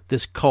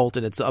this cult,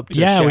 and it's up to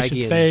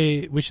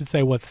Shaggy. We should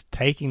say what's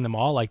taking them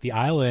all. Like, the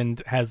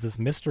island has this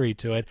mystery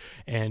to it,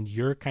 and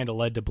you're kind of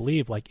led to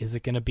believe, like, is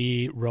it going to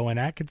be Rowan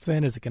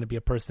Atkinson? Is it going to be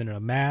a person in a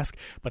mask?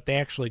 But they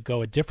actually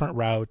go a different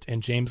route,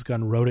 and James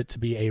Gunn wrote it to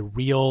be a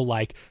real,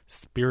 like,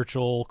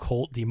 spiritual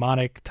cult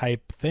demonic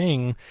type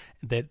thing.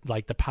 That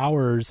like the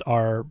powers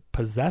are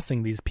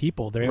possessing these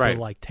people. They're able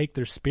to like take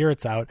their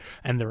spirits out,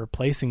 and they're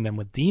replacing them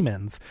with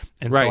demons.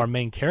 And so our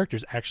main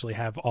characters actually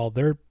have all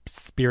their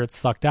spirits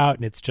sucked out,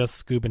 and it's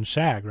just Scoob and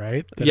Shag,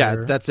 right?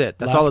 That's it.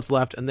 That's all that's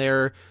left. And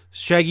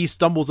Shaggy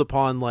stumbles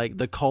upon like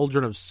the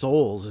Cauldron of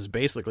Souls is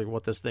basically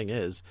what this thing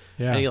is.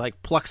 Yeah. And he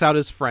like plucks out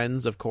his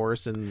friends, of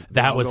course, and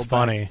that was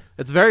funny. Back.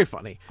 It's very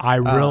funny. I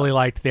really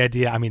liked the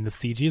idea. I mean, the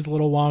CG is a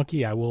little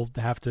wonky, I will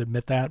have to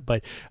admit that,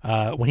 but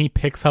when he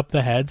picks up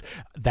the heads,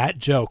 that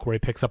joke where he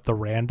picks up the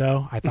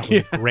rando, I thought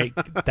was great.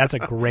 That's a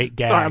great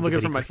gag. Sorry, I'm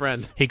looking for my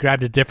friend. He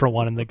grabbed a different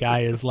one, and the guy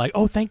is like,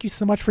 "Oh, thank you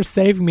so much for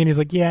saving me." And he's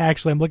like, "Yeah,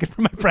 actually, I'm looking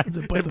for my friends,"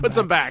 and puts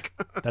them back.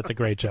 That's a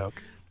great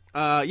joke.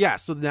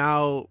 So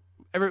now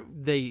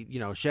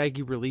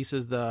Shaggy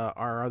releases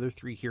our other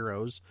three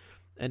heroes,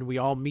 and we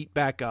all meet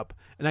back up.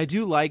 And I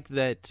do like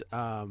that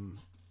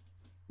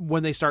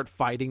when they start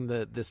fighting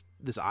this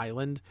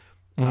island,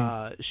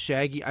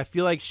 Shaggy, I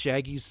feel like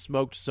Shaggy's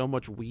smoked so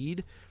much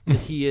weed that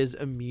he is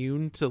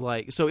immune to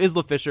like. So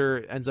Isla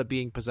Fisher ends up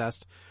being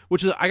possessed,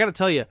 which is, I got to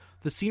tell you,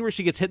 the scene where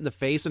she gets hit in the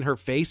face and her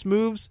face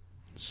moves.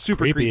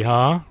 Super creepy,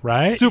 huh?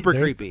 Right? Super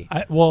creepy.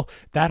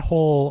 That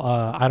whole,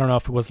 I don't know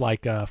if it was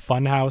like a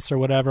funhouse or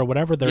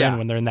whatever they're in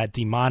when they're in that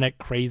demonic,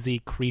 crazy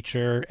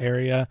creature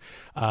area.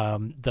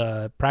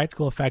 The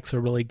practical effects are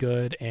really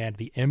good, and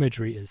the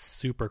imagery is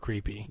super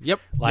creepy.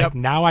 Yep.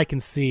 Now I can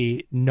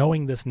see,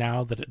 knowing this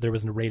now, that there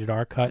was a rated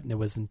R cut and it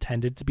was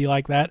intended to be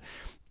like that.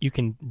 You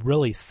can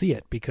really see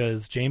it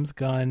because James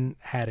Gunn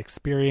had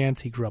experience.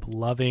 He grew up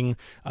loving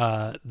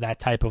that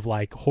type of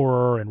like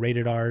horror and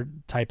rated R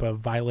type of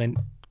violent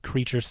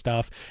creature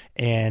stuff,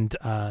 and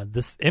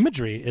this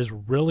imagery is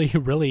really,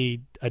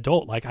 really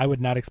adult. Like, I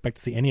would not expect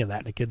to see any of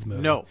that in a kid's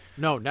movie.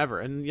 No,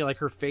 never. And like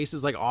her face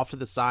is like off to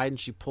the side, and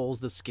she pulls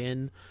the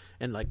skin,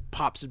 and like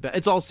pops it back.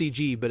 It's all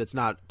CG, but it's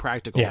not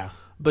practical. Yeah.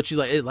 But she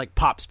it like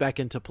pops back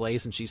into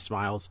place and she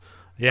smiles.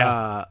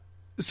 Yeah.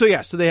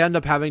 So they end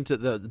up having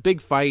the big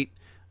fight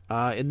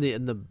in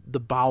the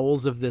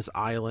bowels of this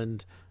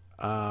island.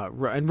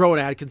 And Rowan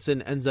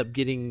Atkinson ends up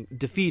getting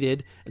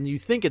defeated, and you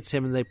think it's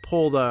him, and they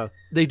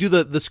do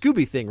the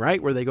Scooby thing,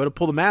 right, where they go to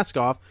pull the mask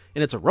off,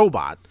 and it's a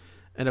robot,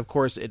 and of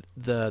course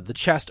the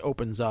chest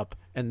opens up,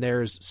 and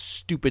there's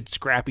stupid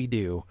Scrappy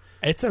Doo.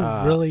 It's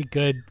a really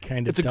good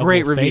kind of it's a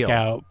great reveal. fake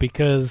out,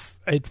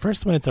 because at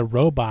first when it's a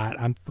robot,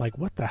 I'm like,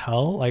 what the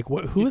hell? Like,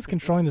 who is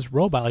controlling this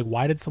robot? Like,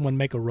 why did someone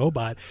make a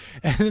robot?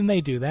 And then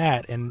they do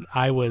that, and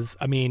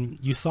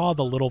you saw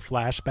the little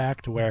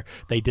flashback to where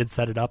they did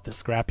set it up that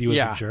Scrappy was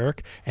a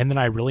jerk, and then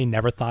I really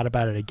never thought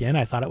about it again.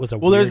 I thought it was a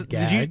weird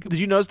gag. Did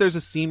you notice there's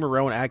a scene where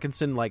Rowan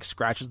Atkinson like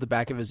scratches the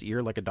back of his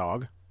ear like a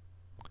dog?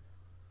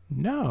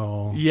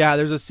 No. Yeah,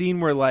 there's a scene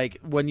where like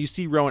when you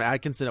see Rowan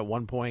Atkinson at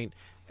one point,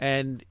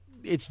 and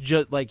it's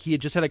just like he had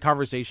just had a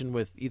conversation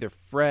with either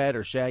Fred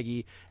or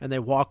Shaggy, and they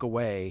walk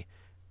away,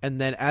 and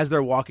then as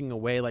they're walking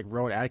away, like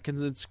Rowan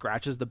Atkinson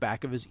scratches the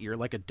back of his ear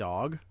like a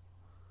dog,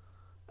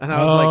 and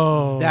I was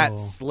like,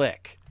 that's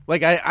slick.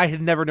 Like I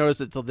had never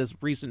noticed it till this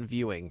recent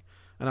viewing,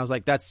 and I was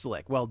like, that's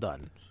slick. Well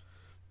done.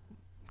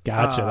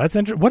 Gotcha. That's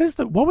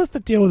interesting. What was the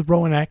deal with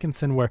Rowan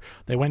Atkinson where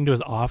they went into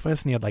his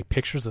office and he had like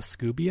pictures of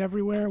Scooby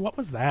everywhere? What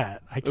was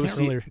that? I can't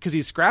really, because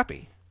he's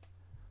Scrappy.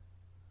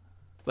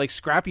 Like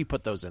Scrappy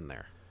put those in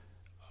there.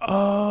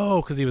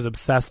 Oh, because he was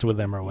obsessed with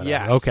them or whatever.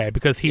 Yes. Okay,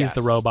 because he's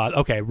the robot.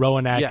 Okay,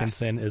 Rowan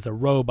Atkinson is a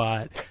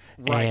robot,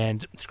 right.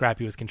 And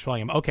Scrappy was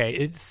controlling him.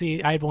 Okay,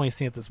 I've only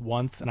seen it this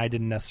once, and I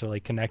didn't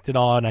necessarily connect it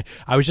all. And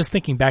I was just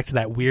thinking back to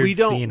that weird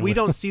scene. We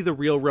don't see the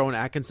real Rowan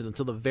Atkinson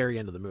until the very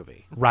end of the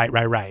movie.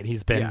 Right.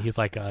 He's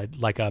like a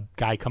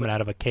guy coming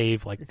out of a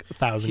cave like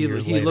 1,000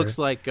 years later. He looks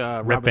like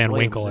Rip Van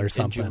Winkle or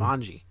something. In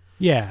Jumanji.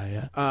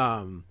 Yeah.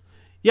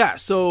 Yeah,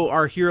 so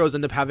our heroes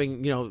end up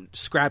having,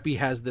 Scrappy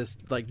has this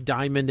like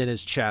diamond in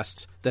his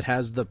chest that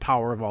has the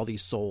power of all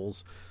these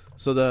souls.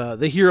 So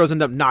the heroes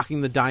end up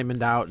knocking the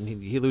diamond out, and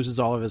he loses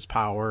all of his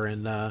power.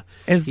 And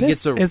is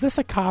this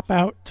a cop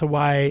out to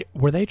why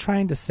were they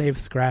trying to save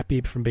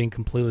Scrappy from being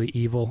completely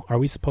evil? Are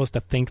we supposed to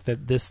think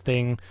that this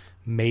thing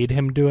made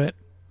him do it?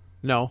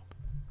 No.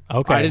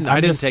 Okay,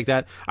 I didn't take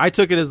that. I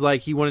took it as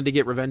like he wanted to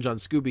get revenge on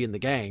Scooby and the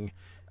gang.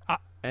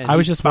 I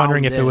was just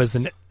wondering if it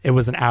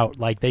was an out,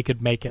 like they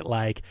could make it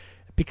like,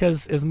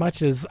 because as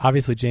much as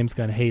obviously James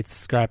Gunn hates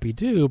Scrappy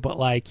Doo, but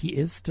like he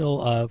is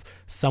still a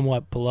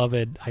somewhat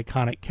beloved,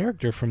 iconic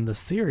character from the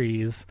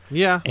series.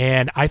 Yeah.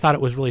 And I thought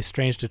it was really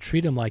strange to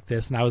treat him like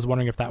this, and I was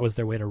wondering if that was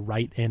their way to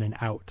write in and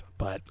out.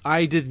 But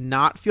I did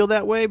not feel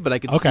that way, but I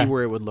could see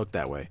where it would look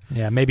that way.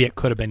 Yeah, maybe it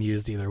could have been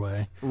used either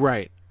way.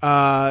 Right.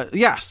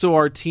 So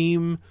our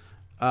team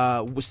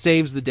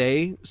saves the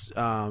day.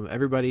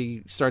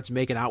 Everybody starts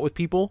making out with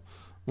people,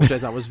 which I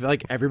thought was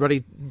like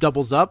everybody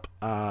doubles up.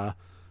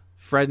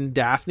 Fred and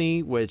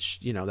Daphne, which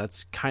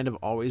that's kind of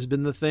always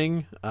been the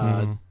thing.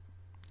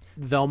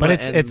 Velma, but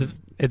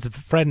it's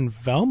Fred and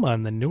Velma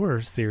in the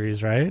newer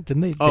series, right?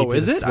 Didn't they? Oh,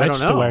 is it? I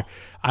don't know. Where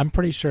I'm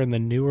pretty sure in the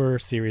newer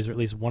series, or at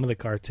least one of the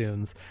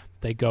cartoons,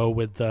 they go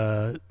with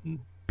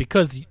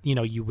because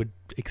you would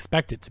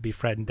expect it to be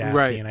Fred and Daphne,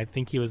 right. And I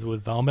think he was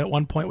with Velma at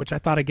one point, which I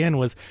thought again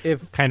was kind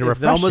of if refreshing.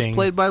 Velma's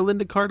played by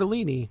Linda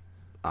Cardellini,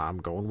 I'm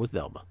going with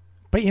Velma.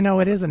 But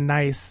it's a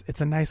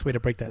nice way to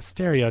break that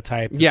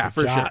stereotype. Yeah,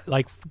 for sure.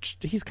 Like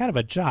he's kind of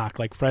a jock.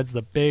 Like Fred's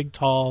the big,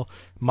 tall,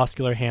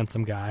 muscular,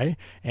 handsome guy,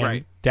 and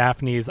right.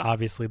 Daphne's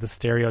obviously the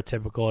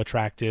stereotypical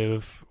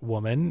attractive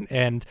woman.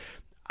 And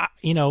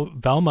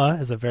Velma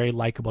is a very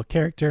likable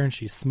character, and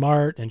she's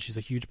smart, and she's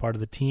a huge part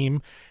of the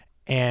team.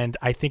 And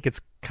I think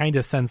it's kind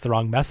of sends the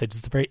wrong message.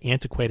 It's a very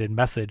antiquated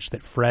message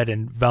that Fred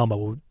and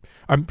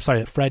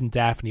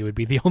Daphne would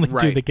be the only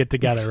two that get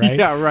together, right?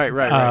 Yeah,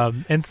 right.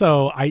 And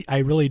so I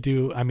really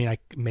do. I mean,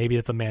 maybe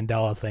it's a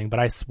Mandela thing, but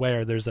I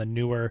swear there's a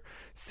newer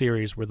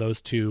series where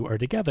those two are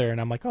together, and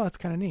I'm like, oh, that's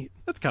kind of neat.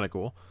 That's kind of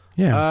cool.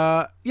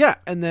 Yeah.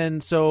 And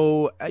then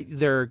so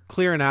they're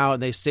clearing out,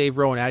 and they save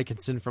Rowan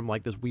Atkinson from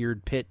like this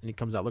weird pit, and he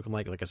comes out looking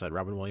like I said,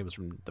 Robin Williams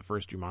from the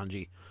first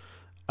Jumanji.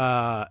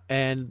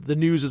 And the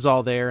news is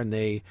all there,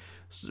 and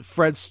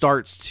Fred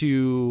starts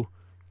to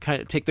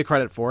kind of take the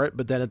credit for it,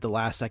 but then at the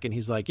last second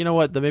he's like, you know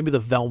what, maybe the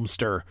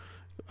Velmster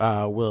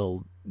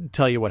will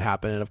tell you what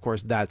happened. And of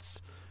course that's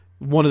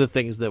one of the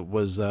things that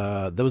was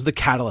the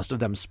catalyst of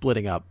them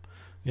splitting up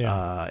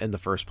in the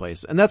first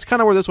place. And that's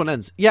kind of where this one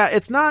ends. Yeah,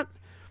 it's not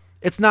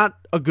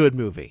a good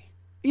movie.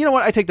 You know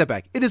what, I take that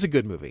back. It is a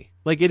good movie.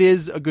 Like, it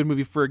is a good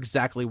movie for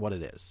exactly what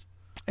it is.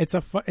 It's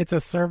a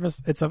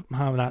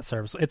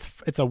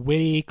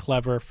witty,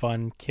 clever,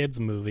 fun kids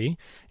movie,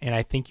 and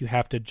I think you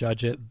have to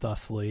judge it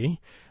thusly.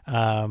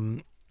 I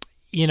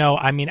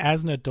mean,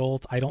 as an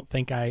adult, I don't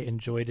think I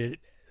enjoyed it.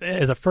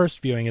 As a first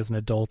viewing as an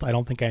adult, I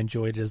don't think I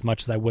enjoyed it as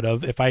much as I would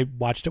have if I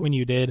watched it when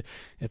you did.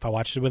 If I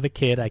watched it with a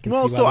kid, I can see.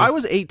 Well, so I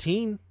was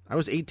 18. I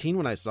was 18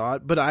 when I saw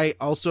it, but I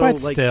also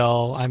But like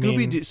still, I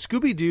mean-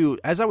 Scooby-Doo.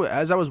 As I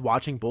was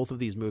watching both of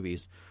these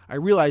movies, I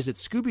realized that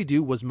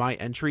Scooby-Doo was my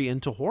entry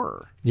into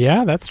horror.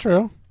 Yeah, that's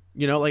true.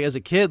 You know, like as a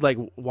kid, like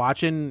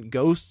watching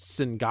ghosts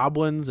and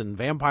goblins and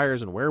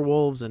vampires and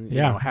werewolves and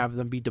you know, have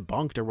them be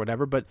debunked or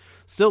whatever. But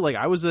still, like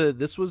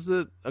this was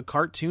a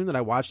cartoon that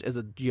I watched as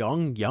a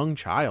young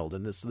child,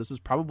 and this is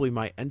probably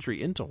my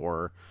entry into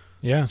horror.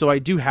 Yeah. So I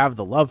do have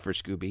the love for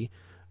Scooby,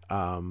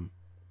 and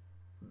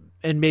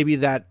maybe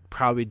that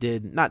probably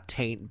did not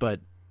taint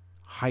but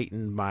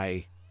heighten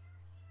my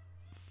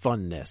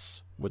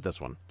funness with this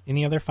one.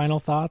 Any other final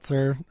thoughts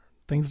or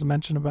things to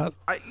mention about?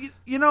 I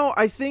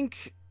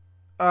think.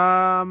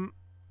 I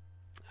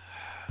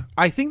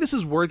think this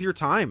is worth your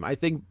time. I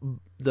think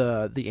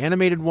the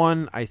animated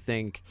one. I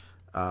think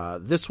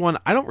this one.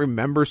 I don't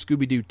remember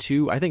Scooby-Doo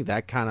 2. I think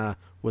that kind of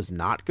was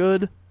not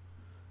good,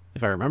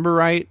 if I remember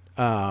right.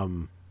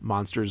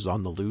 Monsters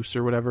on the Loose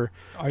or whatever.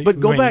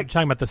 But go back.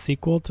 Talking about the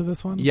sequel to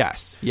this one.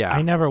 Yes. Yeah.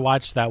 I never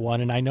watched that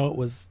one, and I know it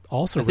was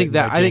also. I think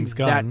written that. by James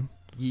Gunn.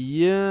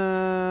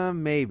 Yeah,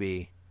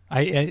 maybe.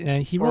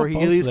 He wrote or he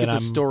both at least of gets a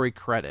them. story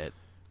credit.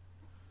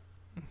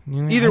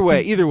 Either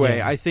way,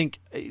 yeah. I think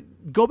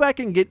go back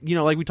and get,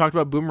 like we talked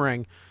about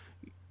Boomerang.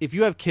 If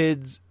you have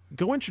kids,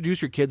 go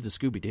introduce your kids to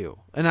Scooby-Doo.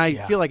 And I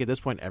feel like at this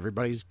point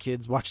everybody's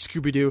kids watch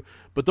Scooby-Doo,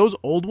 but those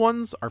old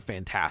ones are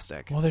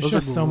fantastic. Well, there's those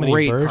just are so many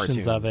great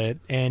versions cartoons. of it,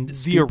 and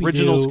the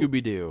original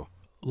Scooby-Doo.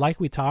 Like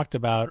we talked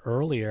about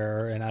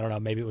earlier, and I don't know,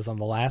 maybe it was on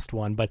the last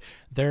one, but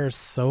there's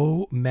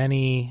so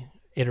many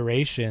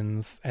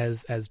iterations,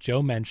 as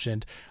Joe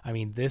mentioned. I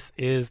mean, this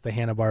is the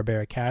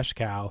Hanna-Barbera cash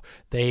cow.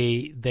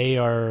 They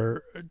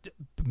are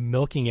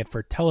milking it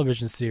for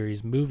television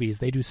series, movies.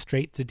 They do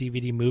straight to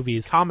DVD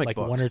movies, comic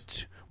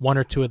books. One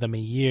or two of them a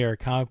year,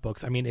 comic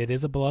books. I mean, it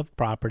is a beloved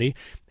property,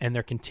 and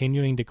they're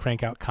continuing to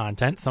crank out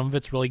content. Some of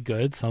it's really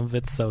good, some of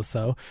it's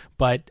so-so.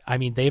 But, I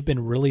mean, they've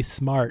been really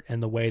smart in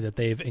the way that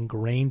they've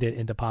ingrained it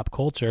into pop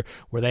culture,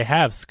 where they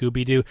have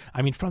Scooby-Doo.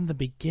 I mean, from the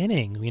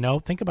beginning,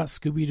 think about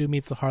Scooby-Doo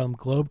meets the Harlem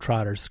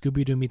Globetrotters,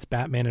 Scooby-Doo meets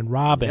Batman and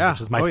Robin,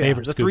 which is my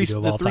favorite Scooby-Doo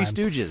of all time. The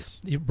Three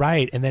Stooges.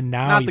 Right, and then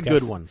now not the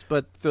good ones,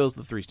 but those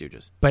the Three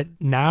Stooges. But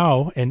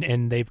now,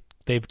 and they've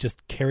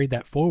just carried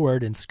that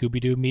forward, and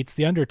Scooby-Doo meets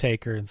The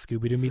Undertaker, and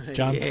Scooby-Doo meets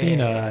John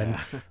Cena,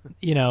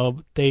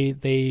 and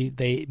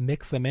they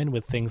mix them in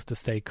with things to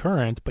stay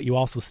current, but you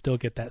also still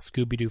get that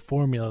Scooby-Doo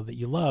formula that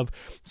you love.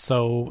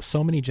 So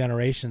many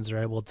generations are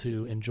able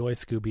to enjoy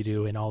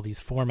Scooby-Doo in all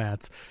these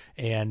formats,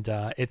 and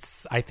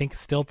I think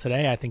still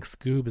today, I think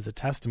Scoob is a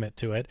testament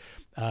to it.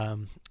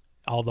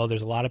 Although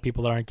there's a lot of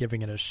people that aren't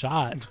giving it a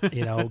shot,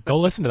 go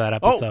listen to that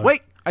episode. Oh,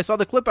 wait, I saw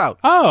the clip out.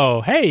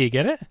 Oh, hey, you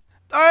get it?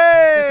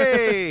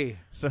 Hey!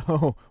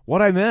 So,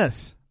 what'd I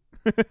miss?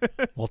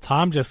 Well,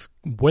 Tom just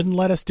wouldn't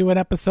let us do an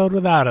episode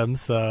without him,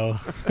 so.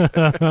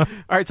 All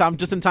right, Tom,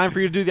 just in time for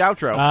you to do the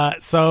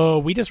outro. So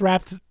we just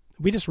wrapped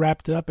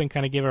it up and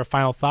kind of gave our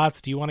final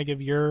thoughts. Do you want to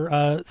give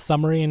your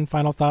summary and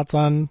final thoughts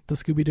on the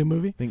Scooby-Doo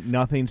movie? I think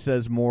nothing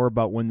says more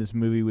about when this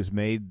movie was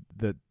made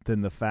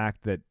than the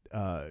fact that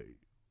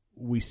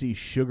we see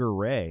Sugar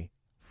Ray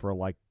for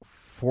like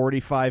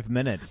 45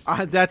 minutes.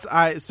 I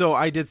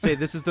did say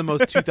this is the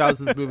most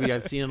 2000s movie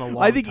I've seen in a long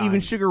time. I think even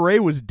Sugar Ray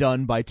was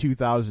done by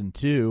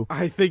 2002.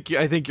 I think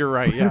you're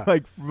right. Yeah,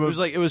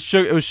 it was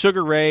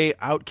Sugar Ray,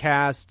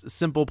 Outkast,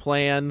 Simple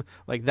Plan.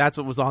 Like that's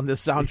what was on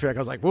this soundtrack. I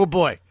was like, oh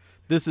boy,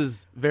 this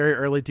is very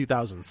early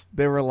 2000s.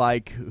 They were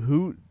like,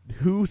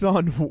 who's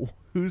on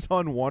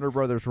Warner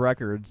Brothers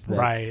Records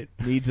that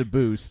needs a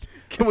boost?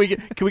 Can we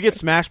get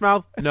Smash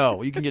Mouth?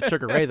 No, you can get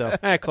Sugar Ray though.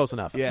 Close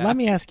enough. Yeah. Let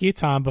me ask you,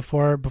 Tom,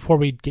 before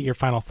we get your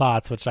final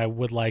thoughts, which I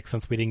would like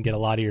since we didn't get a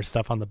lot of your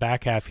stuff on the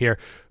back half here.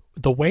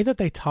 The way that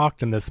they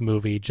talked in this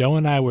movie, Joe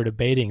and I were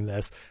debating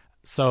this.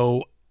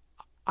 So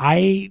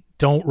I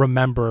don't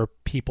remember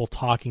people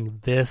talking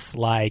this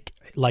like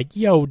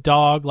yo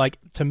dog. Like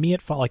to me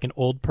it felt like an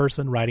old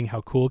person writing how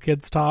cool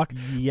kids talk.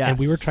 Yes. And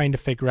we were trying to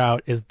figure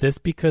out, is this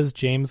because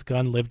James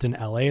Gunn lived in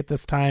LA at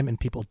this time and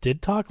people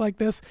did talk like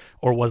this,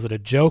 or was it a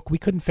joke? We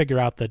couldn't figure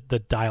out the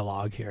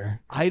dialogue here.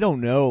 I don't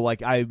know.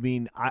 Like I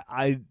mean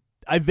I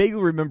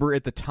vaguely remember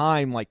at the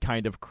time like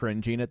kind of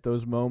cringing at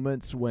those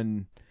moments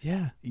when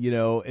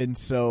and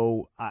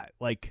so I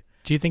like.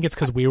 Do you think it's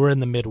because we were in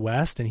the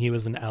Midwest and he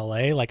was in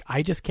L.A.? Like,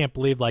 I just can't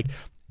believe, like,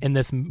 in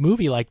this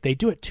movie, like, they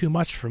do it too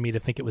much for me to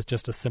think it was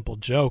just a simple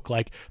joke.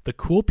 Like, the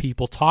cool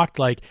people talked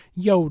like,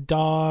 yo,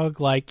 dog,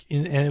 like,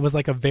 and it was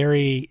like a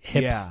very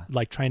hip,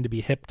 like, trying to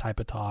be hip type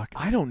of talk.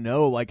 I don't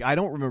know. Like, I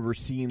don't remember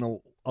seeing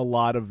a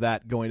lot of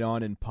that going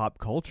on in pop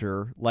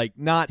culture. Like,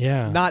 not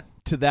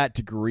to that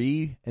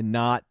degree and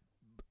not,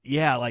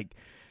 like,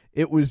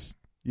 it was...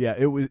 Yeah,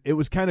 it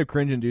was kind of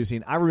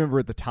cringe-inducing. I remember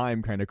at the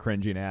time kind of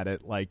cringing at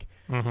it, like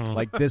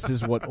this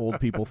is what old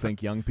people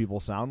think young people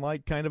sound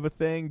like, kind of a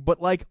thing.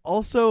 But like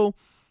also,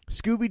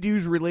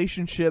 Scooby-Doo's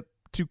relationship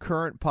to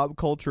current pop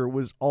culture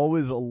was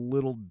always a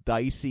little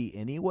dicey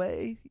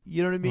anyway.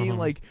 You know what I mean?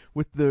 Like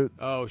with the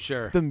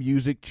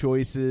music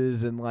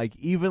choices and like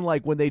even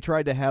like when they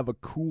tried to have a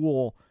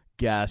cool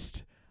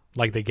guest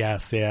Like The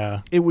Guest,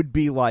 yeah. It would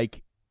be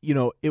like,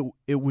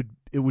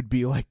 it would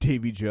be like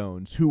Davy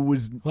Jones, who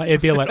was... Well,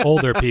 it'd be what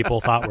older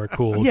people thought were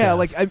cool. Yeah,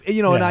 guests.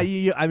 and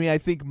I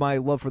think my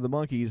love for the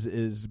Monkees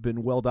has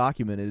been well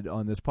documented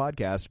on this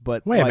podcast.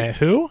 But wait a minute,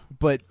 who?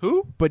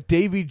 But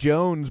Davy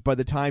Jones, by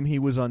the time he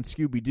was on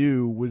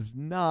Scooby-Doo, was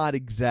not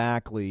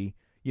exactly,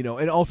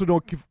 and also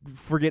don't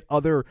forget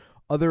other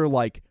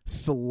like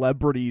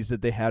celebrities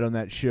that they had on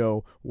that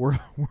show were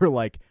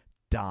like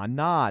Don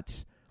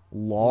Knotts,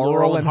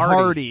 Laurel and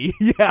Hardy.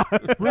 Yeah.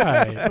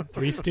 Right.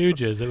 Three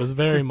Stooges. It was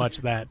very much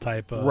that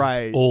type of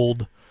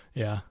old.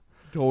 Yeah.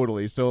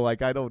 Totally. So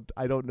like I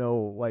don't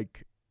know,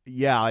 like,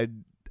 yeah,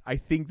 I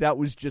think that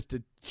was just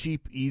a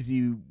cheap,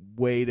 easy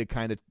way to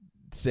kind of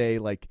say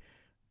like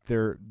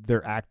they're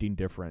acting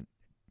different.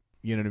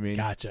 You know what I mean?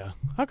 Gotcha.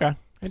 Okay.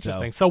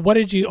 Interesting. So what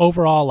did you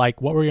overall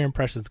like? What were your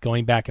impressions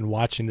going back and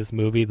watching this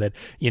movie that,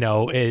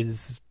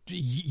 is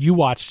you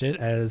watched it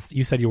as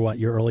you said you were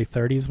your early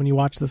 30s when you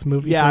watched this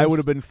movie? Yeah, first? I would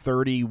have been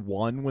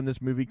 31 when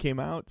this movie came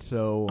out.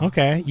 So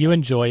okay, you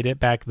enjoyed it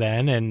back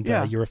then, and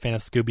you were a fan of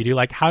Scooby-Doo.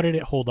 Like, how did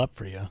it hold up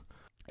for you?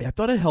 I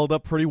thought it held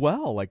up pretty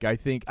well. Like, I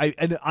think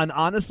and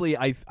honestly,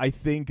 I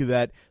think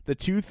that the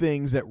two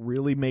things that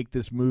really make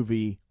this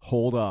movie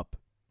hold up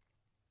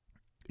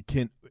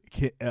can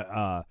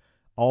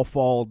all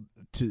fall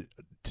to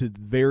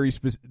very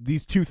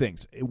these two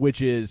things,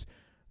 which is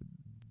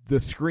the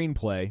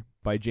screenplay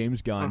by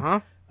James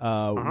Gunn,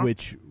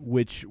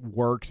 which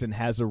works and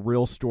has a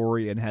real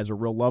story and has a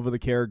real love of the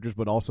characters,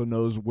 but also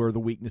knows where the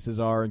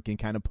weaknesses are and can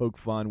kind of poke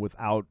fun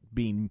without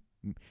being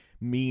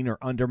mean or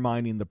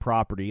undermining the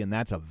property, and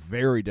that's a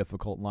very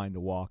difficult line to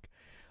walk.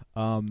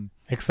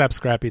 Except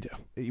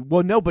Scrappy-Doo.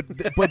 Well, no, but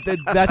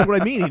that's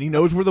what I mean. And he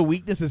knows where the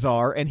weaknesses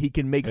are, and he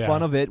can make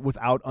fun of it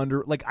without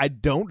I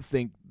don't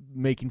think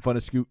making fun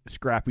of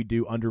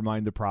Scrappy-Doo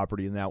undermined the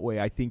property in that way.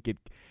 I think it,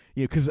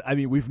 because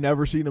we've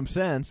never seen him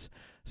since,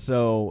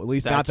 so at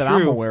least not that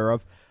I'm aware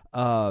of.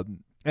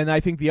 And I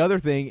think the other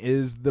thing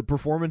is the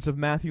performance of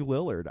Matthew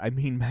Lillard. I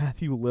mean,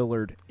 Matthew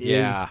Lillard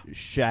is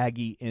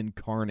Shaggy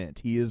incarnate.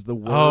 He is the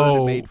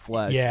Word made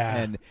flesh.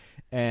 Yeah.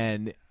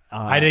 And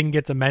I didn't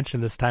get to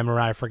mention this time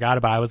around. I forgot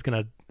about it. I was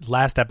going to,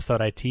 last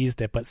episode I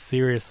teased it, but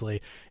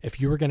seriously,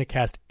 if you were going to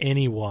cast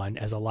anyone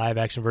as a live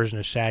action version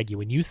of Shaggy,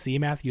 when you see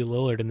Matthew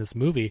Lillard in this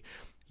movie,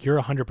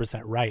 you're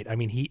 100% right. I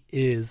mean, he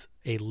is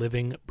a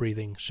living,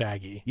 breathing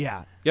Shaggy.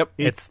 Yeah. Yep.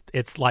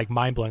 It's like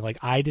mind blowing. Like,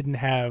 I didn't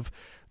have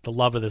the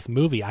love of this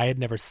movie. I had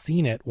never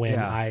seen it when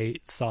I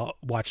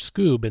watched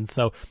Scoob, and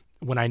so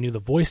when I knew the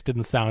voice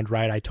didn't sound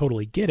right, I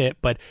totally get it,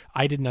 but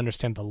I didn't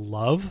understand the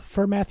love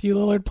for Matthew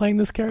Lillard playing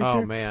this character.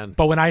 Oh, man.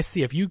 But when I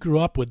see, if you grew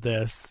up with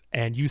this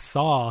and you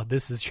saw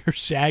this is your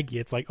Shaggy,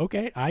 it's like,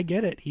 okay, I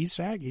get it. He's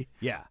Shaggy.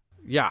 Yeah.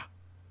 Yeah.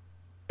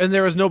 And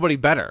there was nobody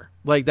better.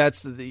 Like,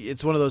 it's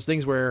one of those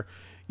things where,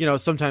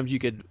 sometimes you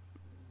could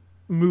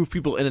move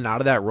people in and out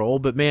of that role,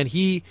 but man,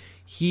 he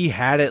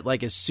had it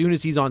like as soon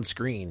as he's on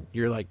screen,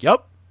 you're like,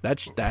 yep.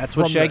 That's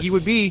what Shaggy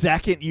would be. The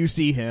second you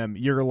see him,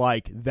 you're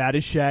like, that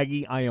is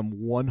Shaggy. I am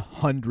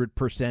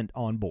 100%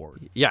 on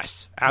board.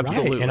 Yes,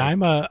 absolutely. Right.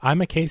 And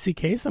I'm a Casey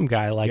Kasem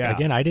guy. Like,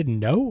 again, I didn't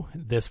know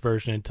this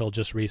version until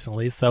just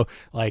recently. So,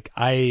 like,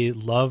 I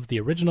love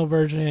the original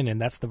version, and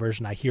that's the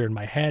version I hear in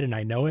my head, and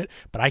I know it,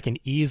 but I can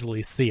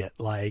easily see it.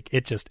 Like,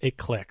 it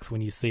clicks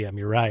when you see him.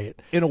 You're right.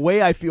 In a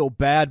way, I feel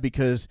bad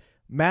because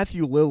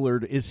Matthew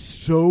Lillard is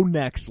so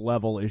next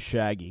level as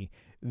Shaggy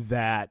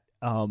that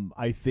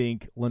I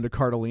think Linda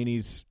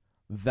Cardellini's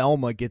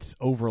Velma gets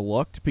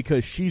overlooked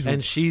because she's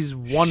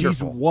wonderful.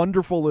 She's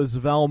wonderful as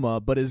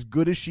Velma, but as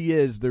good as she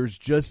is, there's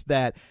just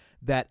that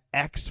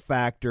X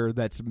factor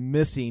that's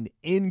missing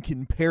in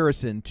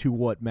comparison to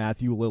what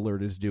Matthew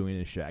Lillard is doing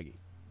as Shaggy.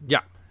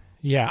 Yeah.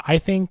 Yeah, I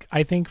think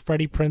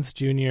Freddie Prinze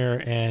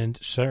Jr. and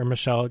Sarah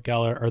Michelle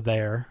Gellar are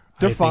there.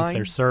 They're I fine. think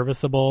they're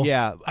serviceable.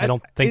 Yeah. I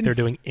don't think they're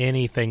doing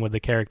anything with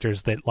the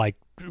characters that like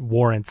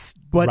warrants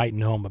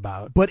writing home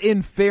about. But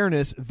in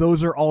fairness,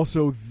 those are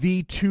also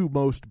the two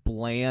most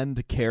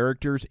bland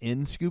characters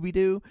in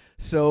Scooby-Doo.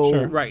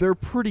 So they're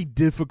pretty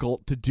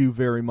difficult to do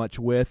very much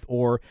with,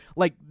 or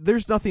like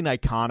there's nothing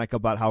iconic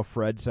about how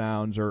Fred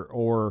sounds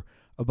or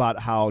about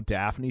how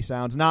Daphne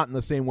sounds, not in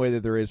the same way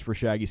that there is for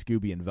Shaggy,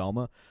 Scooby, and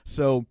Velma.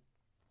 So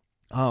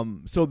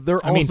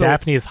they're I mean,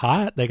 Daphne is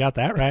hot. They got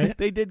that right.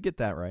 They did get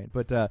that right.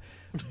 But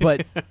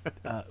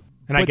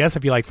and I guess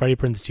if you like Freddie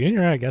Prinze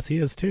Jr., I guess he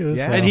is too.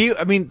 Yeah. So.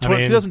 And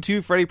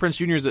 2002, Freddie Prinze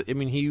Jr.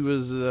 he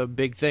was a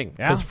big thing.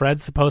 Because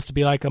Fred's supposed to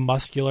be like a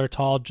muscular,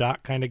 tall,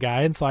 jock kind of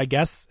guy. And so I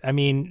guess,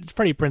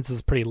 Freddie Prinze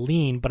is pretty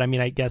lean, but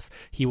I guess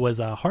he was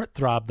a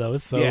heartthrob though.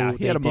 So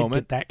he had a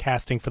moment. Get that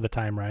casting for the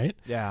time, right?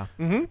 Yeah.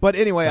 Mm-hmm. But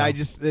anyway, I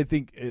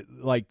think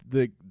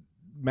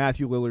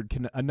Matthew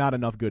Lillard not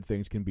enough good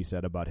things can be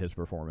said about his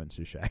performance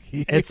as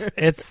Shaggy.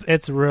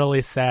 It's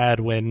really sad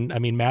when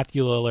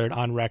Matthew Lillard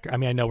on record.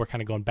 I know we're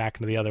kind of going back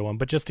into the other one,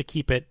 but just to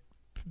keep it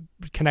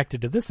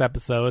connected to this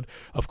episode,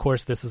 of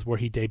course, this is where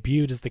he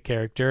debuted as the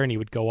character, and he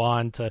would go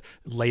on to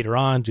later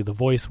on do the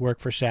voice work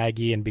for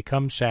Shaggy and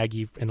become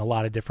Shaggy in a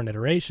lot of different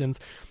iterations.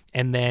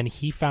 And then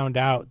he found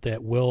out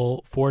that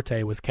Will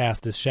Forte was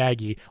cast as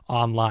Shaggy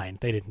online.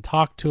 They didn't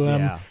talk to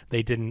him. Yeah.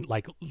 They didn't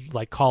like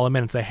call him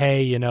in and say,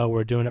 hey, you know,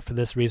 we're doing it for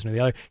this reason or the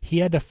other. He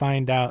had to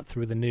find out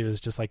through the news,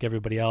 just like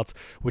everybody else,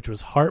 which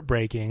was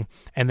heartbreaking.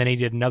 And then he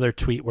did another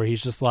tweet where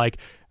he's just like,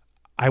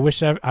 I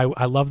wish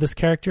I love this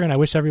character and I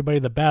wish everybody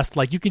the best.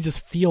 Like, you could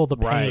just feel the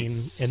pain in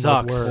those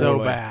words. So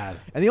bad.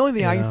 And the only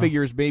thing I can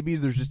figure is maybe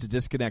there's just a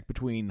disconnect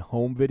between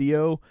home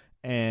video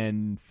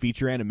and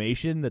feature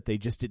animation, that they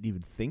just didn't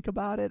even think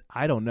about it.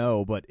 I don't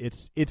know, but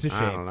it's a shame.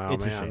 I don't know,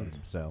 it's man. a shame.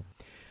 So,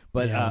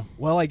 but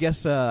well, I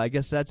guess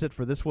that's it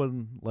for this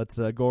one. Let's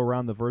go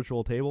around the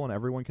virtual table and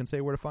everyone can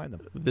say where to find them.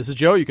 This is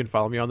Joe. You can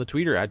follow me on the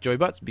Twitter at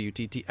JoeyButts,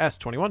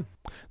 BUTTS21.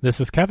 This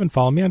is Kevin.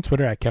 Follow me on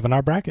Twitter at Kevin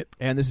R. Brackett.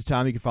 And this is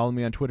Tom. You can follow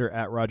me on Twitter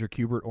at Roger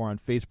Kubert or on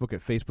Facebook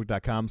at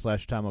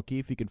facebook.com/Tom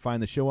O'Keefe. You can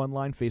find the show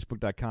online,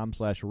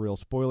 facebook.com/Real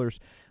Spoilers.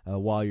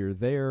 While you're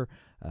there,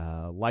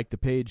 like the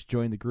page,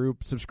 join the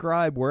group,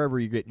 subscribe wherever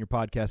you're getting your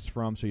podcasts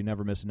from so you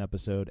never miss an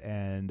episode,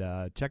 and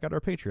check out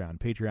our Patreon,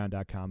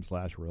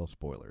 patreon.com/Real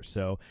Spoilers.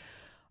 So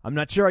I'm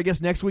not sure. I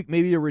guess next week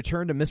maybe a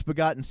return to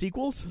Misbegotten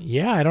Sequels.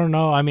 Yeah, I don't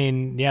know. I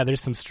mean, yeah,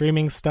 there's some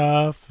streaming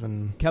stuff,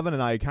 and Kevin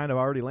and I kind of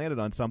already landed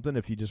on something.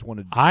 If you just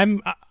wanted,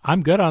 I'm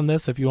good on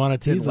this. If you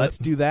want to tease, let's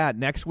do that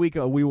next week.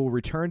 We will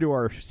return to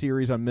our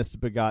series on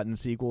Misbegotten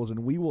Sequels,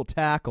 and we will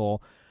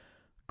tackle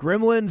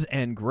Gremlins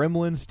and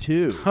Gremlins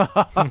 2.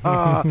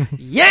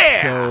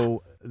 Yeah!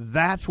 So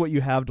that's what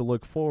you have to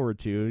look forward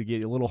to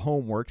get a little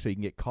homework so you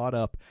can get caught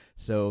up.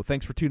 So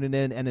thanks for tuning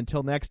in, and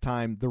until next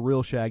time, the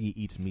real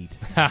Shaggy eats meat.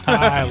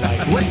 I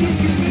like it. What's your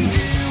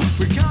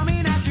Scooby-Doo? We're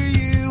coming after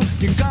you.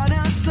 You're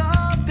gonna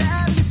solve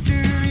that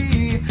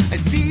mystery. I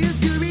see you,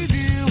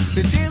 Scooby-Doo.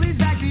 The trail leads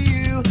back to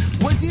you.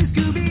 What's your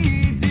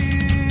Scooby-Doo?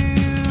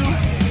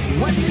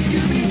 What's your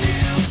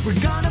Scooby-Doo?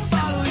 We're gonna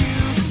follow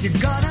you. You're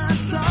gonna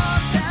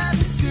solve that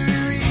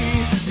mystery.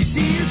 We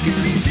see you,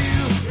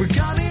 Scooby-Doo. We're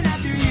coming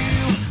after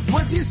you.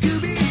 What's your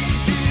Scooby-Doo?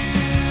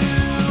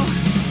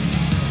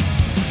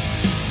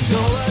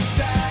 Don't look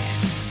back.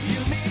 You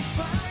may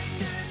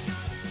find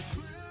another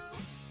clue.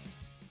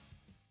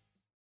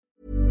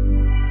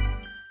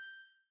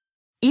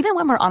 Even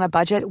when we're on a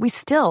budget, we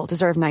still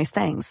deserve nice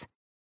things.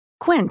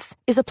 Quince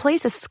is a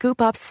place to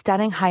scoop up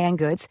stunning high-end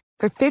goods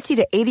for 50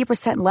 to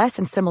 80% less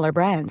than similar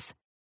brands.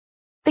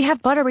 They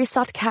have buttery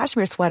soft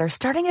cashmere sweaters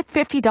starting at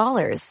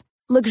 $50,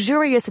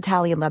 luxurious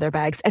Italian leather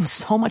bags, and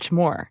so much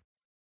more.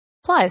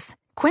 Plus,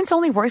 Quince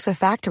only works with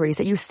factories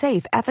that use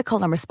safe,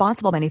 ethical, and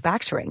responsible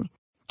manufacturing.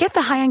 Get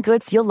the high-end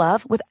goods you'll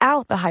love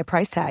without the high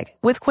price tag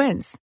with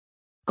Quince.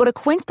 Go to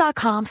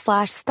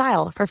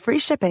quince.com/style for free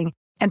shipping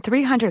and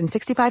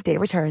 365-day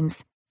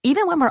returns.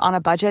 Even when we're on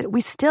a budget,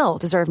 we still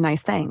deserve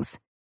nice things.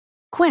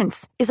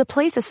 Quince is a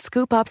place to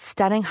scoop up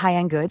stunning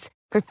high-end goods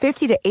for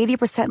 50 to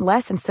 80%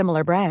 less than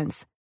similar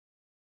brands.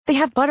 They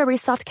have buttery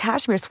soft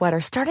cashmere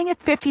sweaters starting at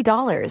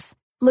 $50,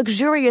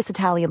 luxurious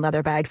Italian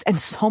leather bags, and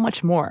so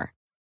much more.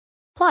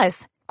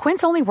 Plus,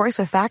 Quince only works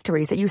with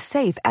factories that use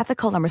safe,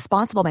 ethical, and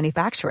responsible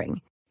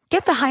manufacturing.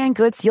 Get the high-end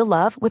goods you'll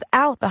love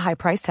without the high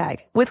price tag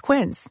with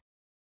Quince.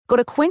 Go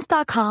to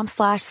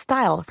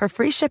quince.com/style for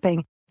free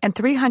shipping and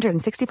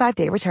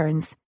 365-day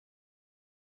returns.